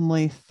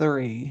 Only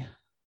 3.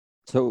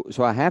 So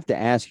I have to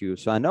ask you,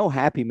 so I know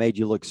Happy made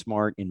you look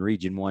smart in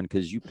Region 1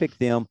 because you picked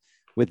them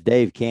with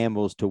Dave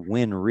Campbell's to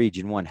win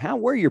Region 1. How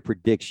were your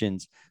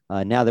predictions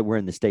now that we're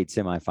in the state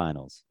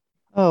semifinals?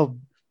 Oh,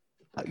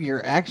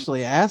 you're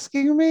actually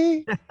asking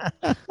me?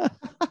 The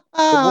boy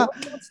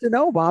wants to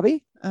know,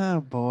 Bobby.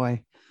 Oh,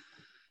 boy.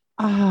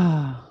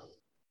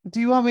 Do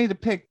you want me to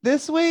pick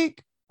this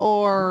week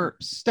or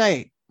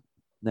state?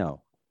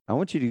 No, I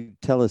want you to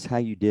tell us how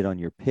you did on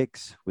your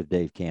picks with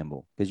Dave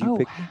Campbell, because you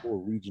picked 4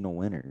 regional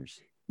winners.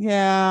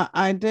 Yeah,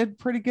 I did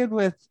pretty good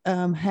with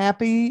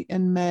Happy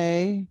in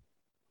May.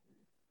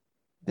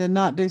 Did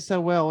not do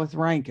so well with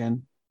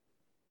Rankin.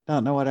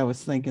 Don't know what I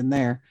was thinking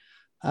there.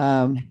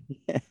 Hindsight's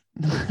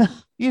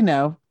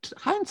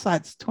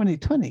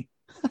 2020.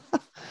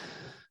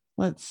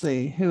 Let's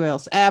see who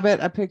else. Abbott.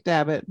 I picked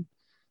Abbott.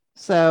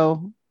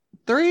 So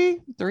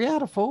 3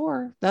 out of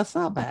 4. That's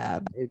not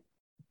bad.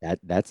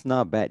 That's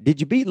not bad. Did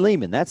you beat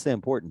Lehman? That's the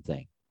important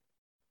thing.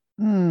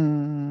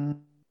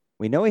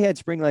 We know he had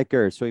Spring Lake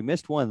Earth, so he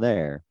missed one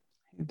there.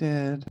 He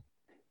did.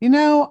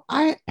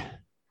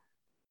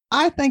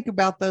 I think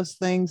about those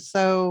things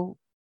so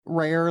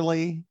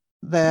rarely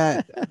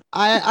that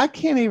I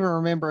can't even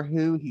remember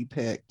who he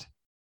picked.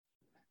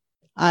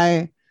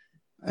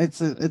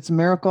 It's a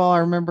miracle I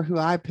remember who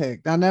I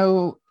picked. I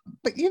know,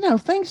 but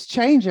things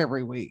change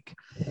every week.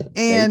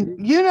 And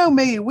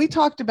me, we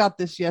talked about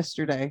this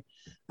yesterday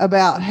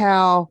about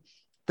how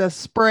the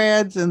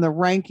spreads and the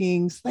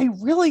rankings, they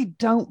really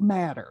don't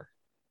matter.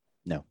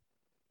 No.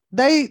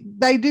 They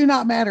do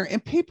not matter.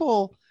 And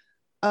people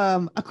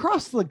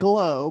across the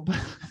globe,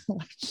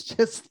 let's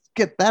just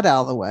get that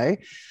out of the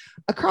way.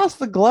 Across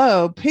the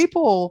globe,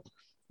 people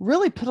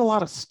really put a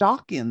lot of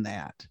stock in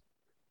that.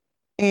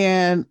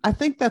 And I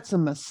think that's a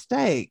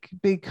mistake,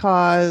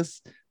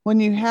 because when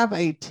you have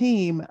a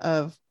team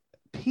of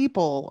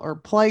people or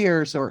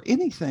players or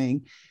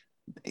anything,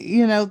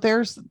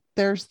 there's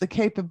the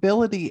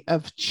capability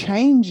of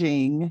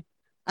changing.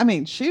 I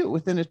mean,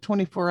 within a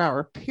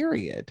 24-hour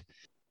period.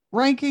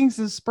 Rankings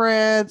and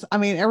spreads. I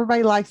mean,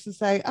 everybody likes to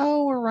say,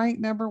 oh, we're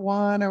ranked number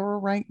 1 or we're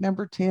ranked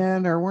number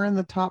 10 or we're in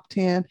the top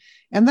 10.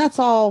 And that's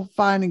all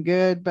fine and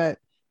good. But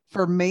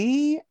for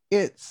me,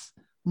 it's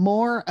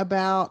more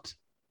about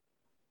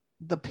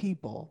the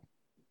people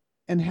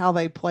and how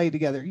they play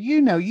together.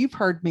 You've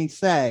heard me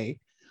say,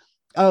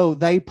 Oh,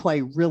 they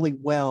play really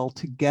well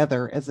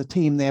together as a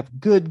team. They have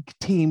good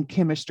team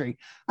chemistry.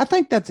 I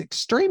think that's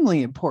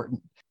extremely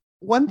important.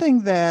 One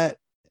thing that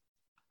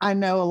I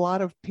know a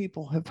lot of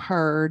people have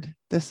heard,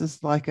 this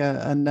is like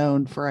a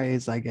known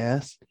phrase, I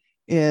guess,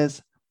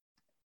 is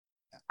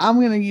I'm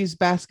going to use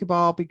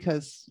basketball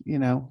because,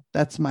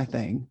 that's my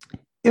thing.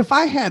 If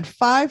I had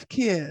 5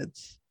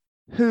 kids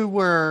who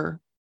were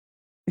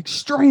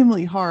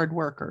extremely hard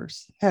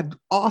workers, had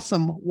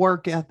awesome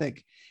work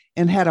ethic,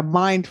 and had a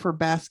mind for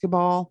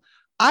basketball,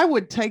 I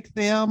would take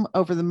them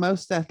over the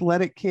most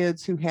athletic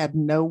kids who had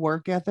no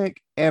work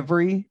ethic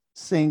every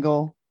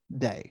single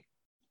day.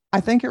 I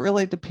think it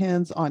really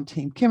depends on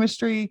team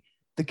chemistry,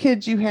 the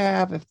kids you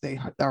have, if they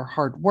are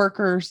hard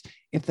workers,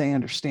 if they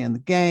understand the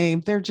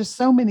game. There are just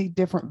so many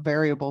different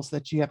variables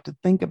that you have to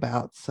think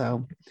about.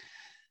 So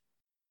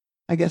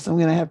I guess I'm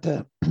going to have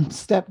to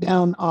step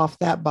down off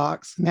that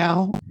box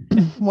now,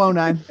 won't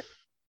I?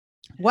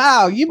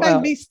 Wow, you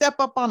made me step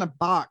up on a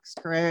box,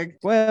 Craig.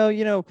 Well,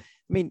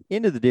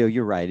 end of the deal,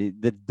 you're right.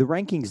 The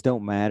rankings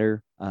don't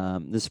matter.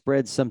 The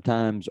spreads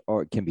sometimes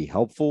can be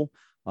helpful,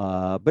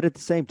 but at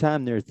the same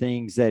time, there are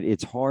things that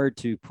it's hard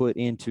to put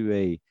into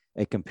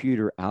a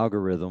computer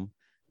algorithm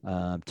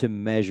to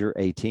measure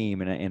a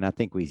team, and I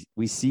think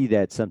we see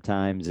that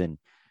sometimes. And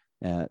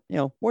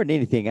more than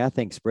anything, I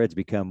think spreads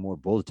become more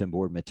bulletin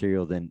board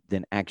material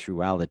than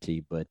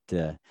actuality. But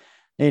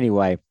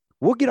anyway,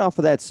 we'll get off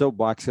of that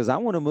soapbox because I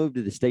want to move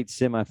to the state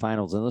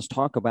semifinals, and let's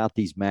talk about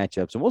these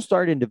matchups. And we'll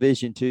start in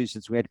Division II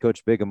since we had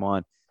Coach Bigham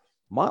on.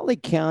 Motley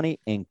County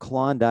and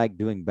Klondike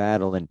doing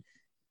battle. And,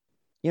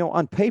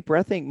 on paper,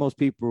 I think most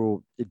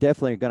people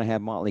definitely are going to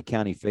have Motley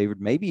County favored,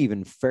 maybe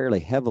even fairly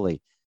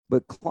heavily.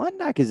 But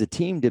Klondike is a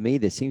team to me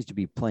that seems to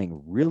be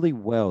playing really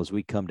well as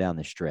we come down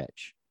the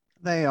stretch.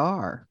 They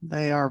are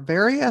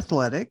very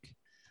athletic.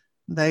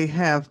 They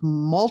have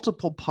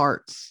multiple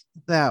parts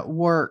that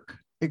work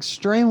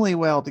extremely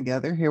well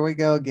together. Here we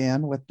go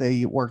again with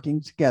the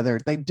working together.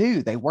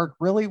 They work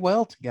really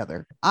well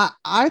together.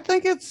 I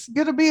think it's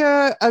going to be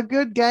a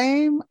good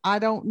game. I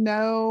don't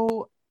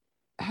know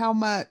how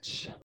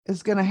much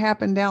is going to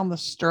happen down the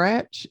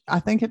stretch. I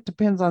think it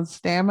depends on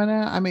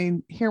stamina. I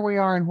mean, here we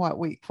are in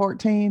week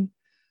 14?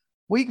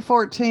 Week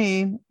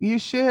 14, you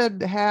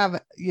should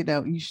have,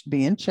 you should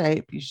be in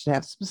shape. You should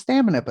have some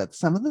stamina, but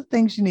some of the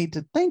things you need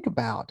to think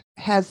about.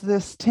 Has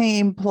this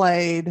team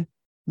played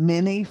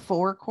many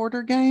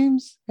 4-quarter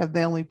games? Have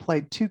they only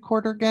played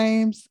 2-quarter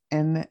games?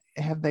 And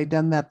have they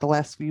done that the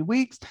last few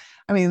weeks?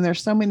 I mean,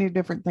 there's so many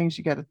different things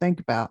you got to think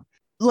about.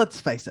 Let's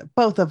face it,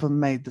 both of them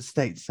made the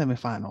state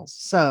semifinals.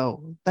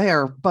 So they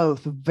are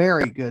both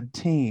very good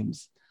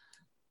teams.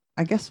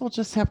 I guess we'll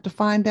just have to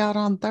find out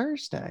on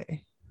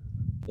Thursday.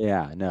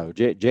 Yeah, no,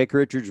 Jake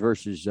Richards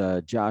versus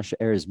Josh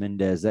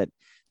Ares-Mendez. That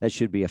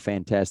should be a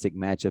fantastic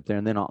matchup there.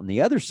 And then on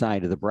the other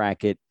side of the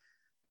bracket,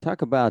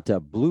 talk about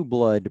blue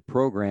blood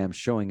programs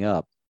showing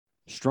up.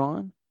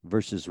 Strawn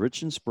versus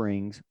Richland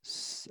Springs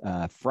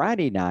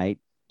Friday night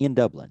in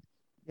Dublin.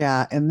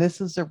 Yeah, and this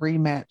is a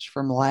rematch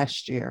from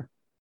last year.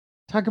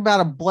 Talk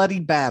about a bloody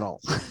battle.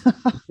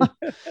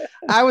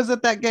 I was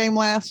at that game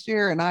last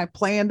year, and I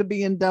plan to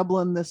be in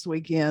Dublin this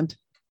weekend.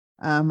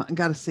 I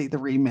got to see the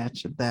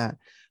rematch of that.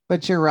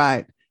 But you're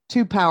right,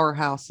 2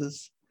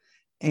 powerhouses,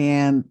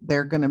 and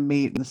they're going to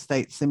meet in the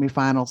state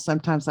semifinals.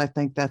 Sometimes I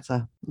think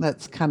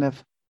that's kind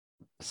of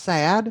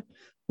sad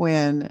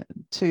when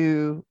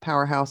 2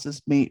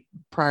 powerhouses meet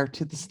prior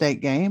to the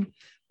state game.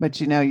 But,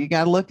 you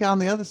got to look on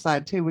the other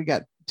side, too. We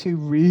got 2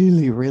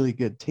 really, really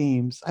good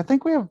teams. I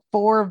think we have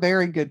 4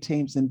 very good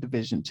teams in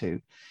Division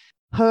II.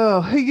 Oh,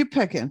 who you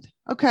picking?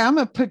 Okay, I'm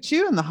going to put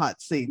you in the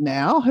hot seat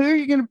now. Who are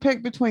you going to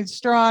pick between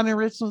Strawn and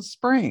Richland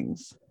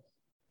Springs?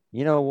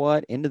 You know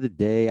what? End of the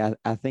day,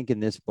 I think in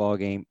this ball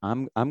game,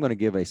 I'm going to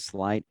give a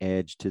slight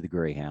edge to the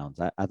Greyhounds.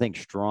 I think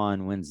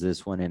Strawn wins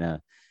this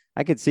one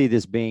I could see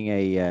this being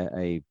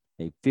a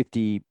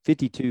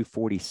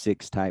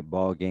 52-46 type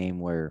ball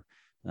game where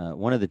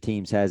one of the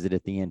teams has it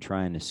at the end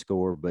trying to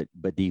score, but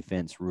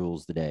defense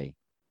rules the day.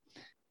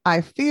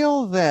 I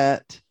feel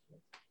that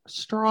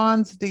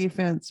Strawn's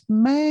defense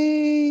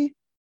may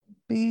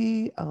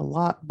be a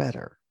lot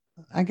better.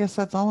 I guess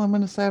that's all I'm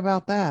going to say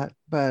about that.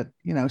 But,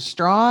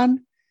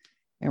 Strawn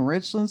and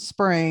Richland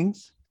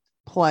Springs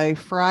play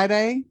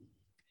Friday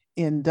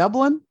in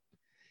Dublin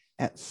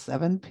at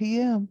 7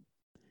 p.m.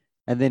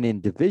 And then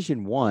in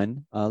Division I,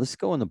 let's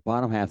go in the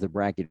bottom half of the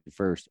bracket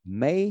first.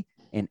 May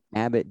and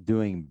Abbott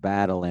doing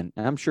battle. And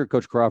I'm sure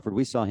Coach Crawford,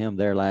 we saw him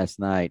there last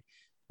night.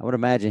 I would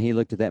imagine he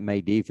looked at that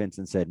May defense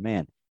and said,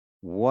 man,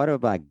 what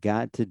have I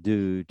got to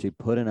do to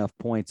put enough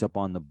points up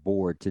on the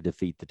board to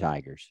defeat the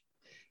Tigers?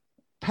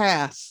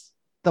 Pass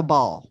the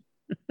ball.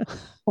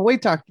 We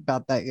talked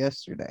about that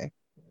yesterday.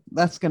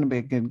 That's going to be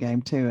a good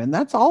game too. And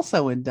that's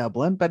also in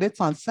Dublin, but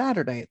it's on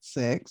Saturday at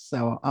 6.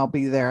 So I'll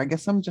be there. I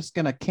guess I'm just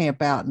going to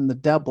camp out in the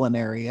Dublin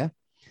area.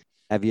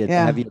 Have you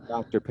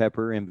Dr.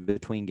 Pepper in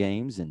between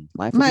games and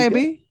life?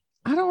 Maybe.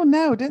 I don't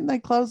know. Didn't they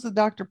close the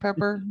Dr.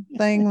 Pepper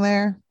thing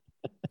there?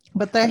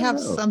 But they have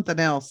something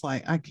else.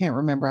 Like, I can't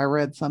remember. I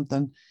read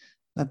something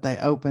that they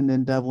opened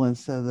in Dublin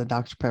instead of the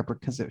Dr. Pepper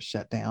because it was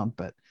shut down.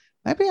 But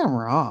maybe I'm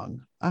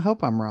wrong. I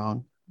hope I'm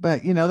wrong.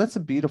 But, that's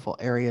a beautiful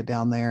area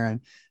down there.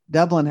 And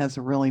Dublin has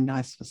a really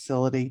nice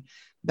facility.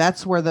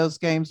 That's where those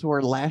games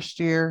were last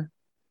year.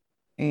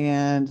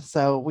 And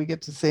so we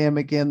get to see them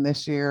again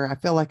this year. I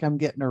feel like I'm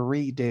getting a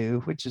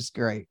redo, which is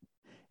great.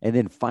 And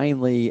then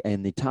finally,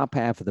 in the top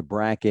half of the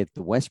bracket,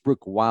 the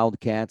Westbrook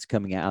Wildcats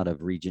coming out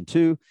of Region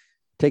 2,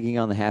 taking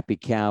on the Happy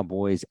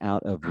Cowboys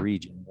out of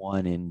Region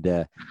 1.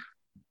 And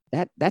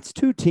that's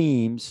two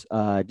teams,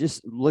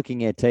 just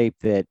looking at tape,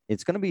 that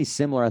it's going to be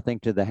similar, I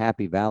think, to the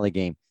Happy Valley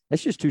game.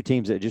 That's just two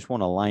teams that just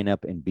want to line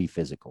up and be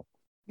physical.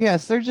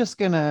 Yes, they're just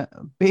going to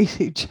beat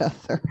each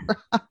other.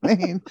 I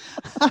mean,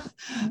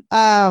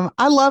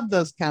 I love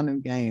those kind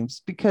of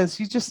games because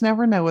you just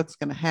never know what's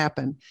going to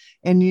happen.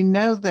 And you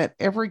know that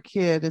every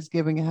kid is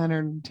giving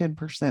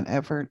 110%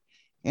 effort.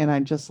 And I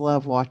just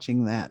love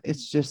watching that.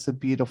 It's just a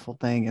beautiful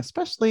thing,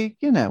 especially,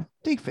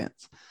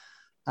 defense.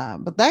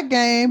 But that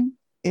game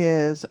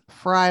is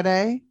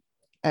Friday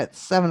at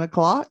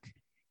 7:00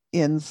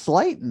 in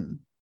Slayton.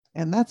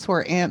 And that's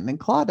where Anton and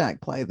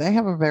Klondike play. They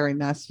have a very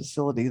nice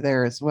facility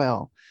there as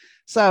well.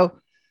 So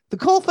the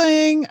cool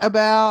thing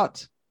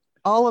about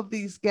all of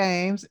these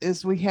games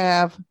is we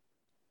have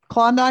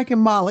Klondike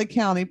and Motley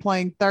County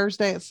playing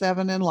Thursday at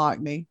 7 in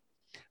Lockney.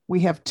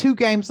 We have two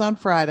games on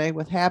Friday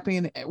with Happy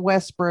and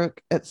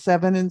Westbrook at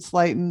 7 in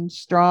Slayton,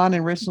 Strawn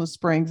and Richland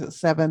Springs at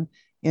 7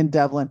 in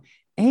Dublin.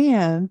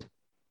 And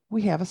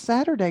we have a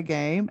Saturday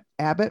game,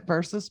 Abbott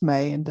versus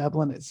May in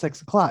Dublin at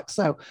 6:00.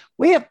 So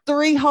we have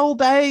 3 whole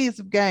days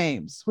of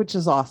games, which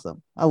is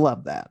awesome. I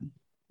love that.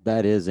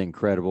 That is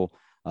incredible.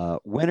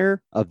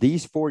 Winner of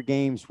these 4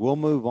 games will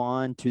move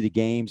on to the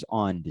games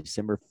on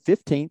December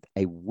 15th,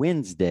 a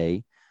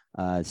Wednesday,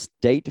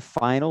 state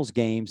finals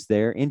games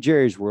there in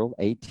Jerry's World,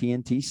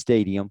 AT&T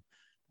Stadium.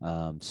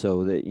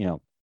 So that,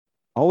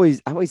 I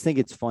always think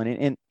it's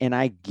fun. And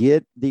I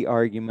get the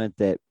argument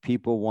that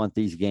people want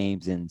these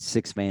games in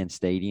 6-man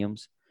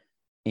stadiums.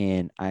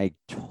 And I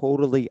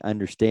totally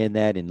understand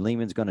that. And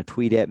Lehman's going to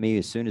tweet at me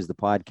as soon as the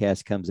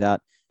podcast comes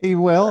out. He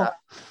will.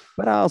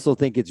 But I also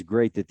think it's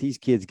great that these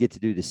kids get to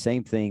do the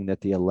same thing that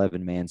the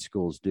 11-man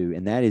schools do.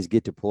 And that is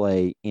get to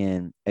play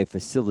in a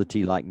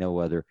facility like no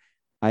other.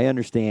 I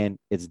understand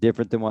it's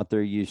different than what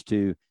they're used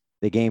to.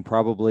 The game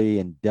probably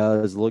and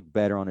does look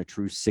better on a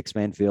true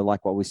 6-man field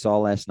like what we saw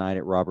last night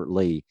at Robert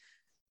Lee.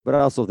 But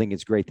I also think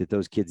it's great that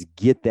those kids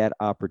get that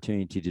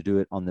opportunity to do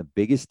it on the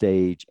biggest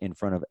stage in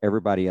front of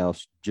everybody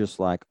else, just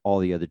like all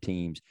the other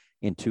teams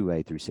in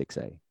 2A through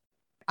 6A.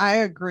 I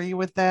agree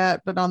with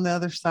that. But on the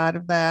other side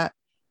of that,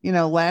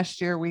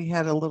 last year we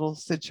had a little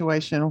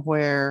situation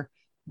where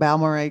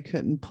Balmorhea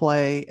couldn't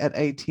play at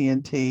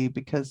AT&T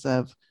because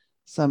of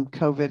some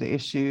COVID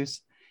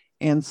issues.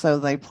 And so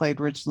they played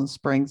Richland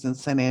Springs and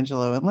San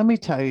Angelo. And let me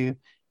tell you,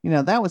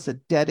 that was a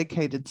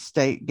dedicated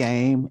state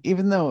game,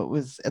 even though it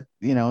was at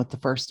the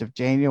 1st of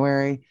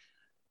January.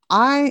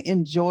 I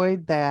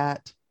enjoyed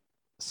that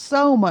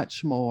so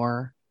much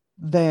more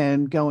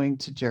than going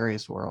to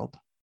Jerry's World,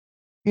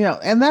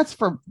 and that's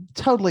from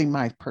totally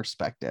my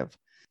perspective.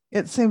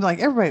 It seemed like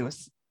everybody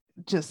was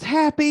just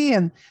happy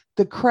and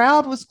the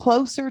crowd was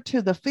closer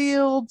to the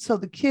field so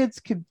the kids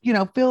could,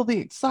 feel the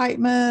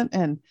excitement.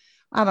 And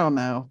I don't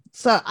know.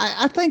 So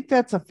I think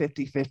that's a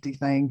 50-50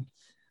 thing.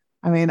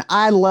 I mean,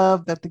 I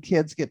love that the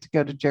kids get to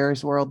go to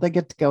Jerry's World. They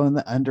get to go in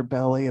the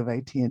underbelly of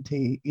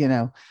AT&T,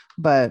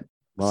 but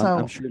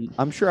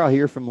I'm sure I'll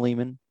hear from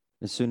Lehman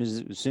as soon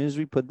as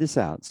we put this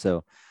out.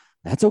 So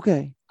that's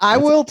okay. I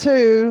will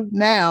too.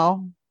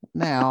 Now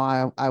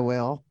I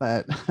will,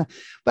 but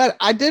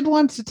I did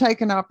want to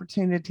take an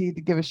opportunity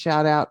to give a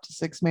shout out to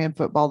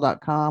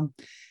sixmanfootball.com.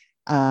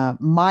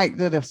 Mike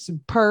did a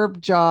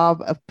superb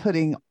job of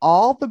putting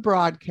all the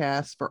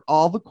broadcasts for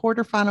all the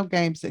quarterfinal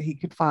games that he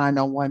could find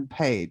on one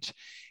page.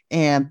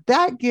 And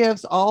that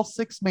gives all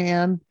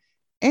 6-man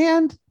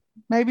and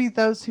maybe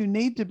those who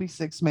need to be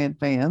 6-man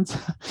fans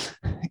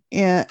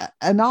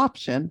an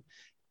option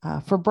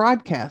for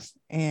broadcast.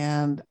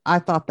 And I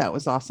thought that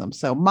was awesome.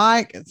 So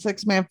Mike at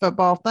 6-Man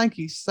Football, thank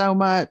you so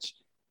much.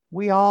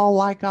 We all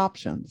like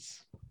options.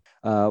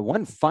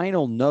 One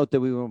final note that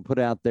we want to put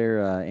out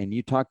there, and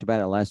you talked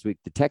about it last week,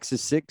 the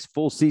Texas 6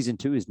 full season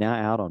 2 is now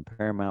out on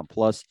Paramount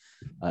Plus.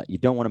 You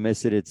don't want to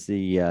miss it. It's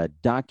the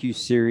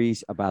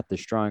docu-series about the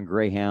Strawn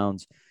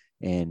Greyhounds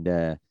and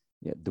the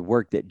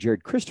work that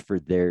Jared Christopher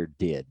there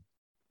did.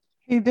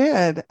 He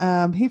did.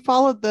 He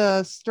followed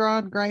the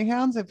Strawn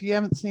Greyhounds. If you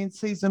haven't seen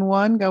season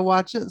 1, go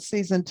watch it.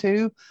 Season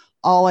 2,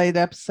 all 8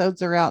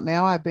 episodes are out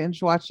now. I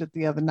binge watched it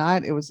the other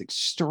night. It was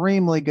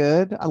extremely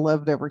good. I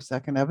loved every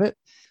second of it.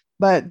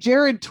 But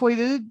Jared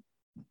tweeted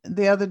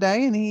the other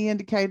day, and he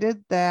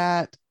indicated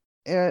that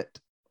it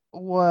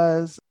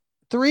was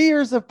 3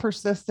 years of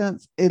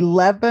persistence,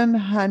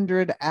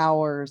 1,100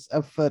 hours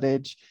of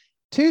footage,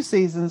 2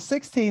 seasons,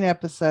 16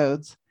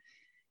 episodes.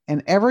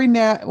 And every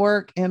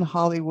network in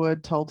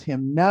Hollywood told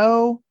him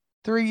no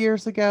 3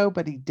 years ago,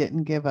 but he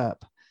didn't give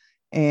up.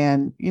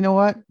 And you know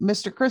what,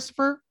 Mr.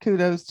 Christopher,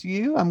 kudos to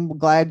you. I'm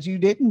glad you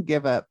didn't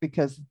give up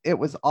because it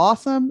was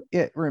awesome.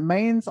 It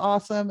remains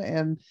awesome.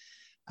 And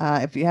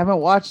if you haven't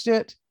watched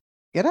it,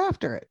 get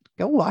after it.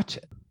 Go watch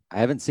it. I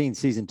haven't seen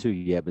season 2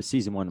 yet, but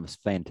season 1 was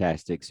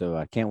fantastic. So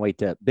I can't wait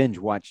to binge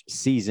watch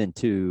season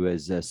 2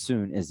 as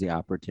soon as the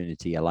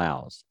opportunity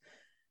allows.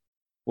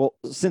 Well,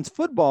 since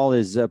football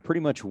is pretty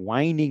much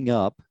winding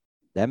up,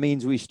 that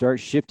means we start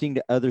shifting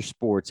to other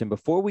sports. And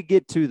before we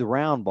get to the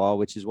round ball,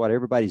 which is what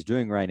everybody's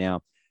doing right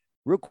now,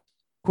 real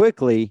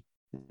quickly,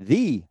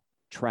 the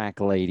track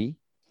lady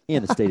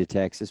in the state of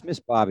Texas, Miss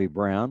Bobby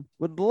Brown,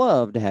 would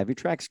love to have your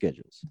track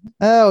schedules.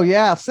 Oh,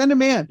 yeah. Send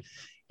them in.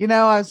 You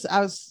know, I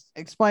was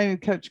explaining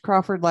to Coach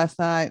Crawford last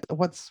night.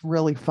 What's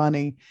really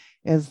funny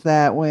is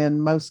that when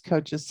most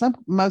coaches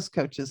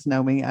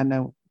know me, I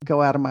know,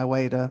 go out of my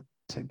way to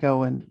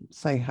go and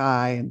say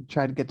hi and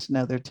try to get to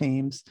know their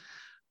teams.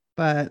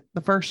 But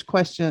the first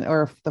question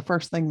or the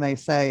first thing they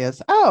say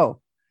is, "Oh,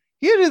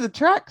 you do the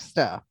track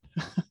stuff."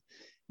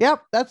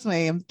 Yep, that's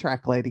me. I'm the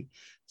track lady.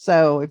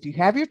 So if you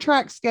have your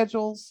track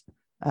schedules,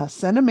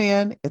 send them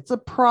in. It's a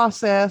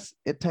process.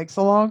 It takes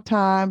a long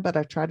time, but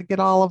I try to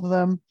get all of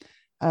them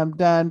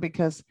done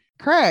because,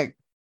 Craig,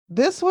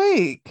 this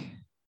week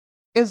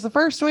is the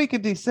first week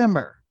of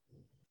December.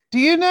 Do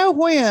you know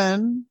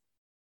when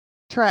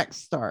track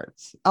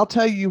starts? I'll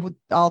tell you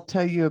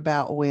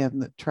about when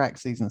the track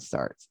season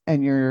starts,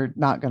 and you're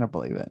not going to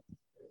believe it.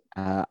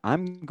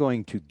 I'm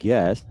going to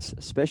guess,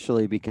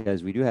 especially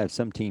because we do have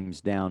some teams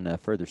down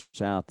further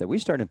south, that we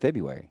start in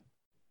February.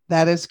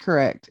 That is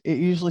correct. It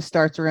usually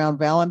starts around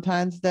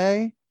Valentine's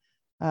Day,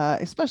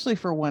 especially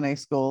for 1A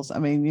schools. I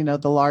mean, you know,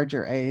 the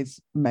larger A's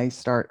may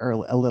start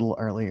a little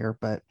earlier,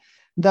 but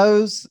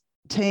those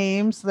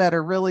teams that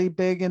are really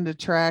big into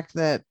track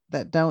that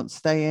don't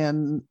stay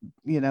in,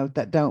 you know,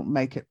 that don't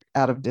make it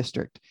out of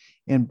district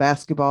in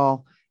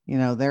basketball, you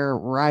know, they're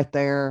right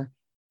there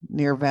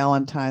near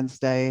Valentine's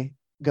Day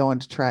going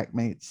to track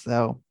meets.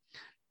 So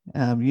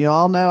you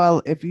all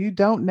know, if you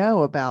don't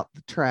know about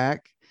the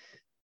track,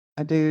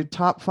 I do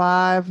top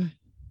 5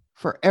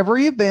 for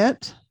every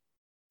event,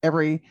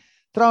 every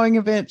throwing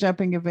event,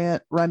 jumping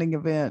event, running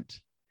event,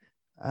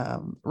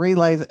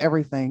 relays,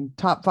 everything.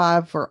 Top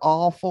 5 for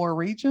all 4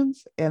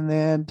 regions, and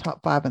then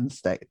top 5 in the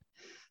state.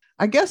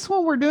 I guess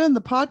when we're doing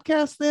the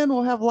podcast, then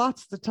we'll have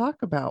lots to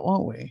talk about,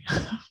 won't we?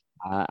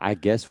 I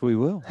guess we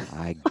will.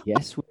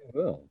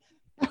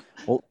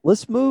 Well,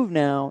 let's move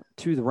now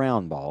to the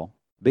round ball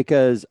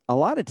because a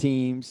lot of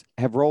teams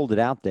have rolled it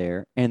out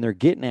there and they're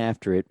getting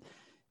after it.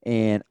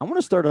 And I want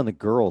to start on the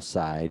girls'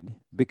 side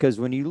because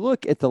when you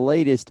look at the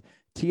latest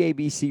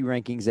TABC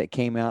rankings that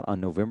came out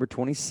on November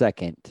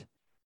 22nd,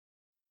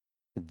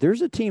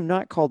 there's a team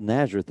not called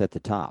Nazareth at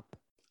the top.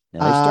 Now,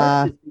 they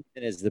started the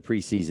season as the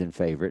preseason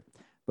favorite,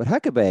 but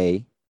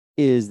Huckabee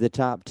is the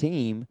top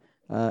team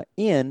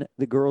in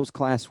the girls'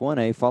 Class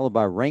 1A, followed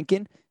by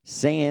Rankin,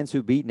 Sands,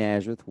 who beat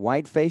Nazareth,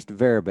 White-Faced,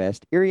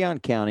 Veribest,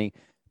 Irion County,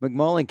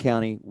 McMullen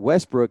County,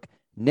 Westbrook,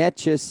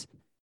 Netchus,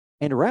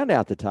 and to round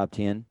out the top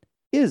 10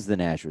 is the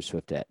Nazareth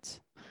Swiftettes.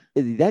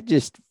 That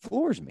just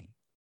floors me.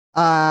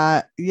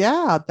 Yeah,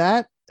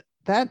 that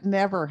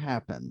never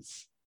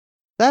happens.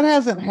 That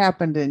hasn't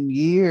happened in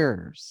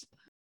years.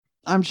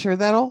 I'm sure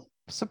that'll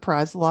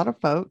surprise a lot of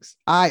folks.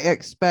 I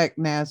expect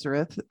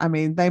Nazareth. I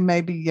mean, they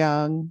may be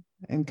young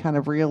and kind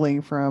of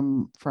reeling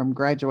from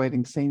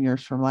graduating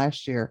seniors from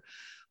last year,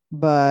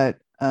 but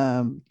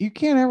you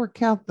can't ever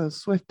count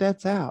those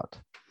Swiftettes out.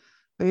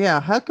 But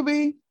yeah,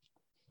 Huckabee,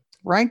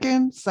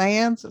 Rankin,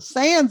 Sands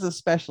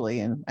especially,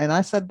 and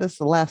I said this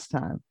the last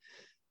time.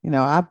 You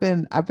know, I've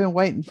been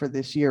waiting for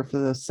this year for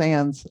the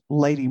Sands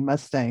Lady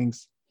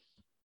Mustangs,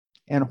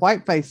 and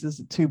Whiteface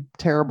isn't too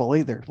terrible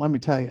either. Let me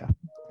tell you,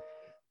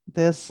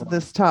 this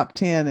top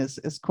 10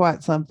 is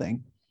quite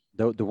something.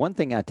 The one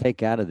thing I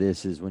take out of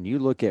this is when you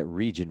look at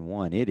Region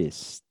 1, it is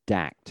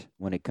stacked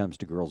when it comes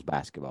to girls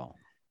basketball.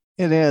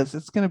 It is.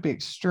 It's going to be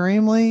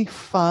extremely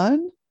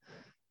fun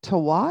to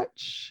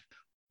watch.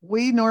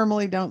 We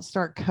normally don't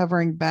start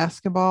covering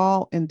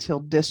basketball until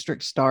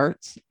district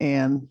starts.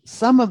 And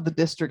some of the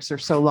districts are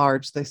so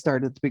large, they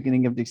start at the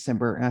beginning of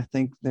December. And I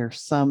think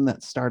there's some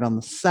that start on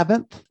the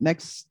 7th,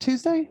 next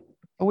Tuesday,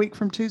 a week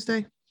from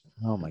Tuesday.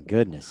 Oh, my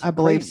goodness. I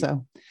believe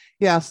so.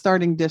 Yeah,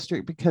 starting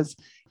district, because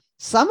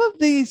some of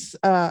these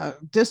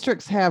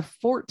districts have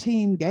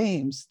 14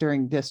 games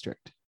during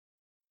district.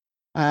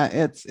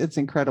 It's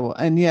incredible.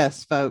 And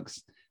yes,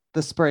 folks,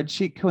 the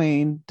spreadsheet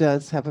queen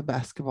does have a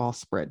basketball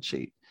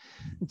spreadsheet.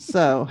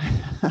 So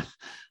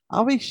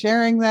I'll be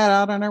sharing that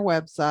out on our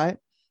website.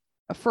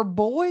 For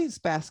boys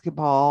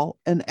basketball,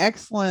 an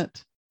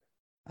excellent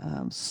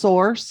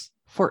source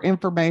for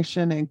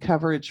information and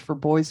coverage for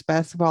boys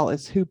basketball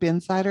is Hoop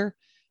Insider.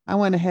 I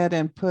went ahead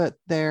and put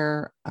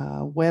their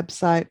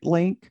website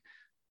link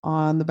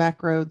on the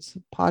Backroads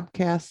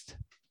podcast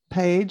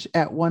page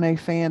at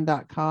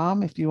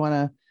 1afan.com. If you want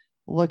to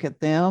look at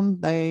them,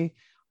 they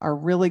are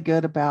really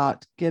good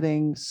about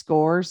getting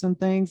scores and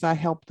things. I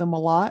help them a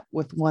lot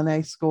with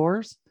 1A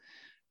scores.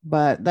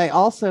 But they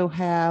also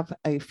have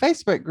a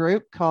Facebook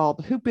group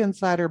called Hoop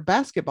Insider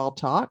Basketball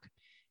Talk,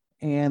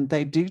 and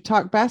they do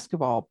talk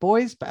basketball,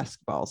 boys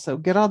basketball. So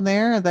get on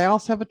there. They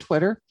also have a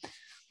Twitter.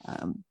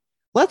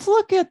 Let's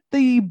look at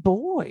the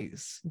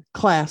boys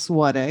Class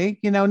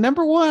 1A.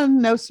 Number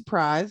one, no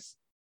surprise.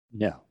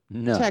 No.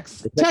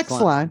 Text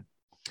line.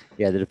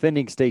 Yeah, the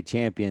defending state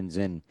champions.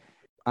 And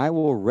I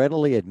will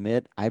readily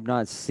admit I've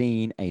not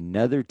seen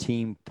another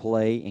team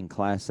play in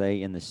Class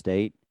A in the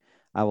state.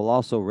 I will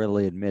also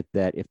readily admit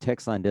that if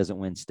Texline doesn't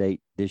win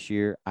state this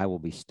year, I will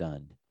be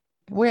stunned.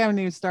 We haven't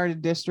even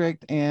started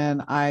district,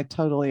 and I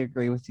totally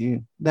agree with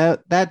you.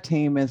 That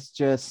team is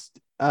just,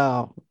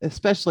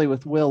 especially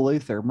with Will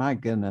Luther, my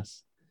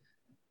goodness.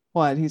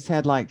 He's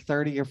had like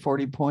 30 or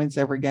 40 points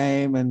every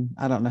game, and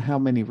I don't know how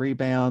many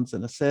rebounds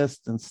and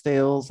assists and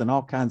steals and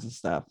all kinds of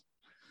stuff.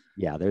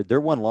 Yeah,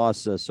 their one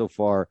loss so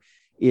far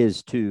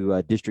is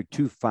to District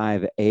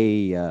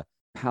 2-5A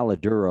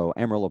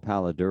Amarillo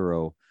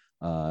Paladuro.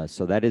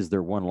 So that is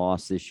their one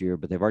loss this year,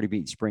 but they've already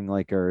beat Spring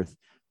Lake Earth.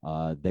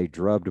 They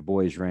drubbed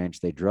Boys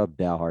Ranch. They drubbed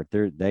Dalhart.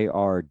 They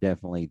are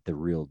definitely the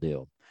real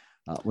deal.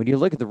 When you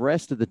look at the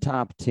rest of the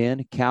top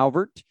 10,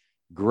 Calvert,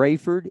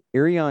 Grayford,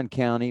 Irion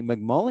County,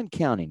 McMullen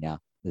County. Now,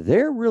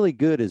 they're really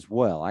good as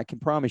well. I can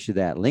promise you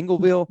that.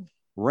 Lingleville,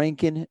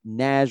 Rankin,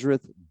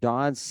 Nazareth,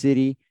 Dodge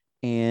City,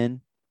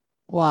 and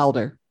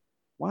Wilder.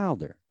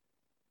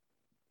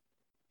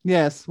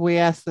 Yes, we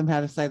asked them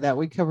how to say that.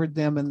 We covered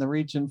them in the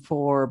Region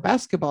 4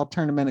 basketball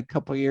tournament a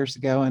couple years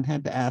ago and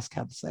had to ask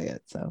how to say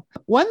it. So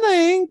one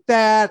thing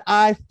that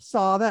I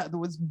saw that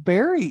was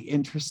very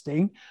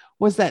interesting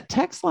was that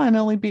Texline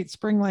only beat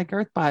Spring Lake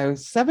Earth by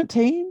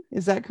 17.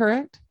 Is that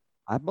correct?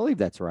 I believe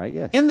that's right.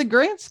 Yes. In the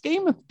grand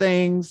scheme of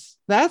things,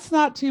 that's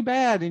not too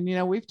bad.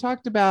 And, we've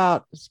talked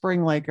about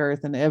Spring Lake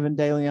Earth and Evan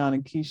DeLeon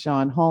and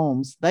Keyshawn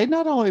Holmes. They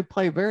not only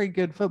play very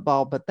good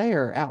football, but they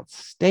are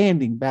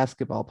outstanding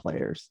basketball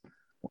players.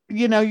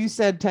 You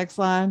said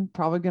Texline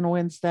probably going to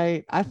win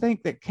state. I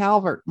think that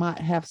Calvert might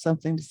have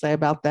something to say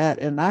about that.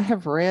 And I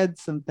have read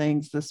some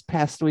things this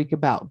past week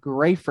about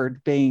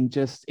Grayford being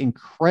just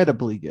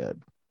incredibly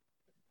good.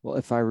 Well,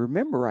 if I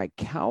remember right,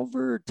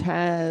 Calvert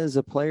has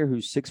a player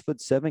who's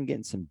 6'7"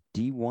 getting some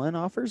D1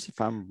 offers, if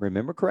I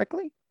remember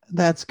correctly.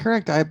 That's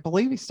correct. I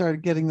believe he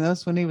started getting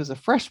those when he was a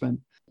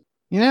freshman.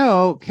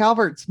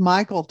 Calvert's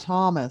Michael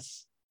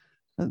Thomas.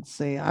 Let's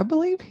see. I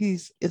believe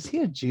is he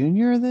a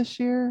junior this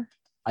year?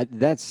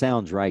 That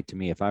sounds right to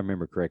me, if I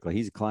remember correctly.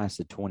 He's a class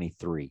of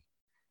 23.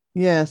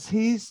 Yes,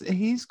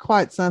 he's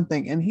quite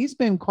something, and he's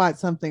been quite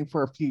something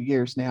for a few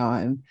years now.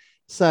 And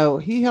so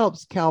he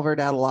helps Calvert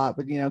out a lot,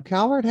 but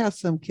Calvert has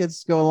some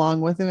kids to go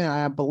along with him. And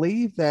I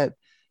believe that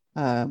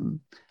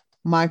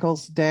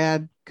Michael's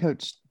dad,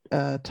 Coach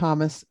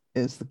Thomas,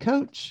 is the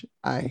coach.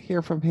 I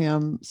hear from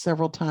him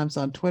several times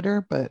on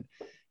Twitter, but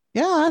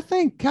yeah, I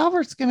think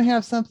Calvert's going to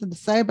have something to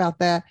say about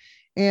that.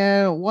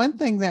 And one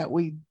thing that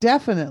we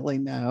definitely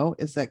know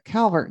is that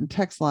Calvert and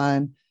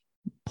Texline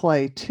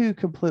play two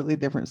completely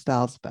different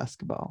styles of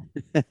basketball.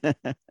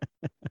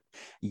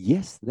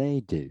 Yes, they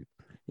do.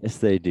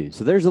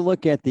 So there's a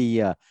look at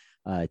the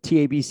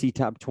TABC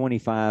top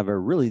 25, or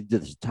really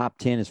the top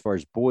 10 as far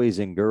as boys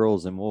and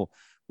girls. And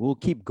we'll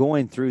keep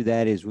going through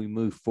that as we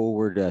move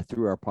forward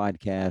through our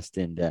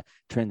podcast and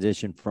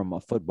transition from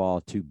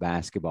football to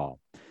basketball.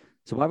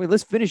 So, Bobby,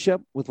 let's finish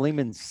up with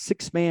Lehman's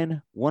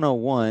 6-Man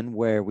 101,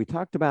 where we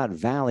talked about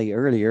Valley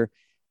earlier,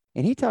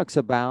 and he talks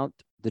about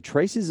the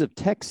Traces of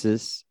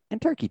Texas and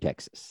Turkey,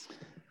 Texas.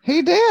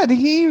 He did.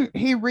 He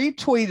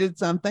retweeted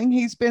something.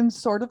 He's been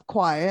sort of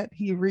quiet.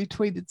 He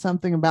retweeted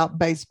something about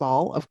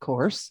baseball, of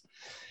course,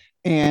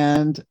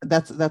 and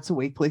that's a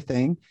weekly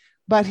thing.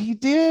 But he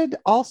did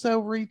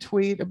also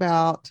retweet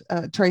about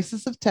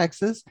Traces of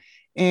Texas,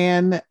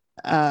 and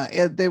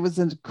there was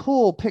a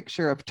cool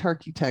picture of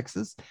Turkey,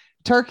 Texas.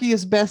 Turkey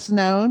is best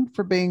known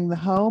for being the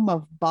home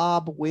of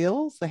Bob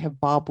Wills. They have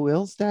Bob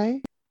Wills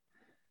Day,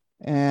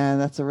 and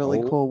that's a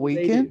really cool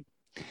weekend.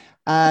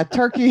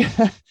 Turkey,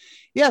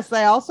 yes,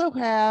 they also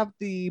have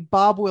the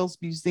Bob Wills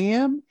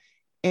Museum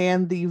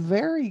and the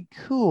very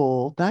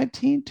cool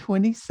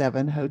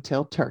 1927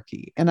 Hotel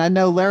Turkey. And I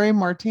know Larry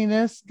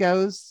Martinez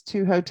goes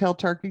to Hotel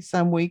Turkey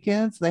some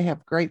weekends. They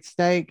have great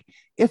steak.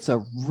 It's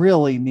a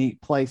really neat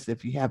place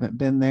if you haven't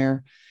been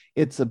there.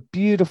 It's a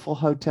beautiful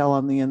hotel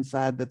on the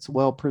inside that's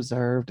well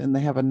preserved, and they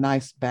have a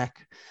nice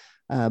back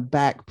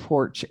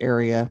porch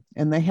area,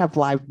 and they have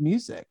live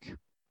music.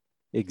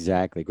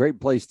 Exactly. Great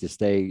place to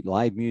stay.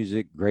 Live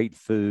music, great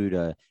food.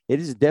 It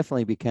has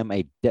definitely become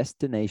a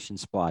destination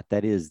spot.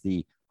 That is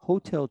the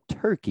Hotel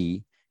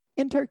Turkey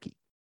in Turkey.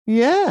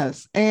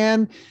 Yes.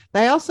 And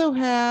they also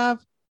have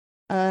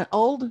an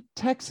old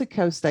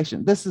Texaco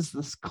station. This is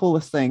the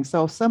coolest thing.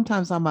 So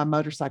sometimes on my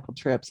motorcycle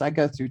trips, I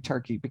go through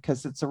Turkey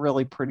because it's a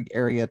really pretty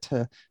area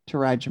to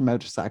ride your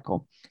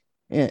motorcycle.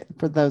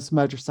 For those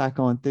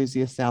motorcycle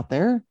enthusiasts out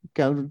there,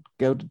 go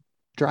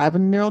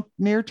driving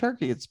near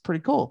Turkey. It's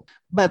pretty cool.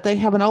 But they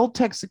have an old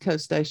Texaco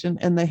station,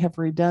 and they have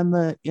redone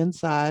the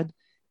inside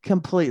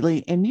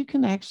completely. And you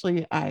can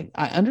actually, I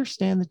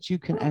understand that you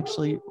can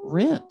actually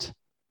rent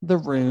the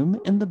room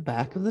in the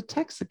back of the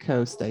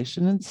Texaco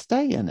station and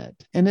stay in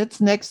it. And it's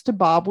next to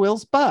Bob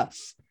Will's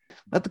bus.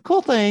 But the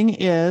cool thing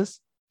is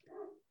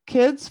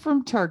kids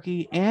from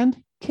Turkey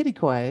and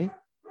Kittiquay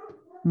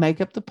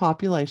make up the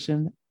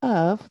population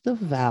of the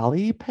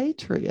Valley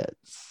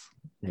Patriots.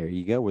 There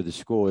you go, where the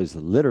school is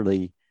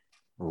literally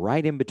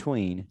right in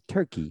between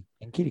Turkey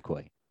and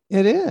Kittiquay.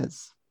 It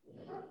is.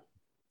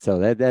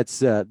 So that's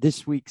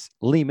this week's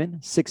Lehman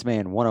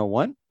 6-Man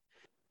 101.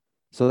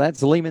 So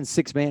that's Lehman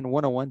 6-Man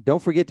 101.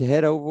 Don't forget to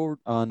head over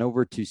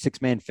to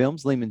 6-Man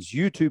Films, Lehman's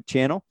YouTube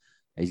channel.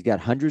 He's got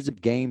hundreds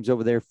of games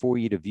over there for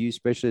you to view,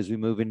 especially as we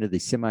move into the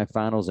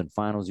semifinals and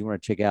finals. You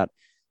want to check out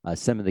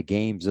some of the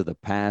games of the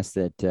past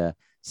that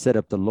set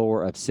up the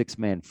lore of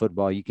 6-Man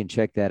football. You can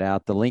check that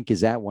out. The link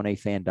is at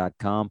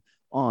 1afan.com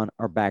on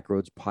our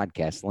Backroads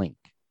podcast link.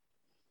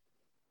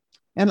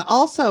 And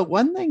also,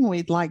 one thing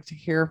we'd like to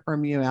hear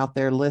from you out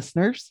there,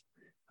 listeners.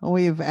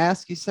 We've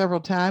asked you several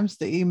times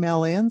to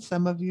email in.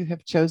 Some of you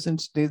have chosen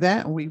to do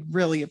that, and we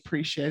really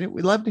appreciate it.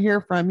 We'd love to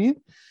hear from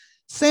you.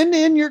 Send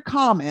in your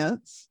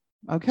comments.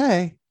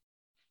 Okay,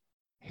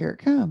 here it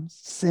comes.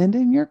 Send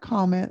in your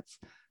comments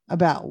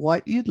about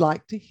what you'd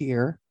like to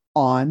hear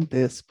on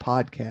this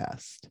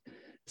podcast.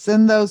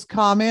 Send those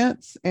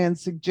comments and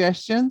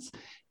suggestions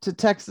to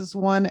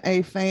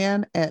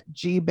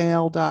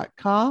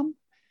texas1afan@gmail.com.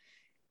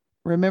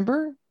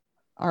 Remember,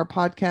 our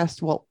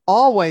podcast will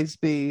always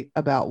be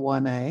about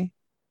 1A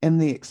and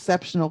the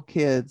exceptional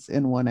kids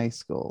in 1A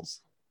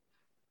schools.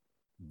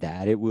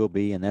 That it will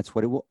be, and that's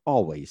what it will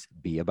always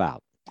be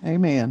about.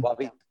 Amen.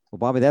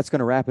 Bobby, that's going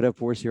to wrap it up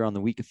for us here on the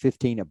week of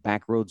 15 of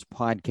Backroads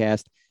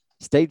podcast.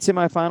 State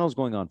semifinals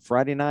going on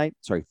Thursday night,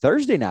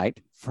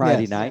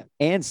 Friday night,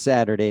 and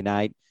Saturday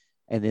night.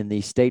 And then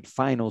the state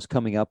finals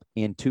coming up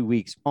in 2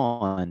 weeks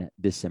on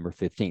December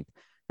 15th.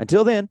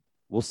 Until then,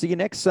 we'll see you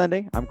next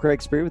Sunday. I'm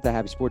Craig Spear with the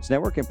Happy Sports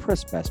Network and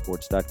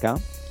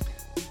PressPassSports.com.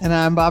 And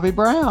I'm Bobby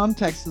Brown,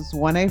 Texas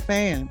 1A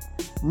fan.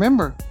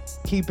 Remember,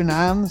 keep an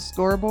eye on the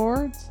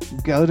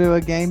scoreboards, go to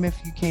a game if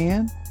you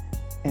can,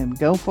 and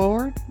go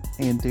forward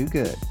and do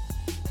good.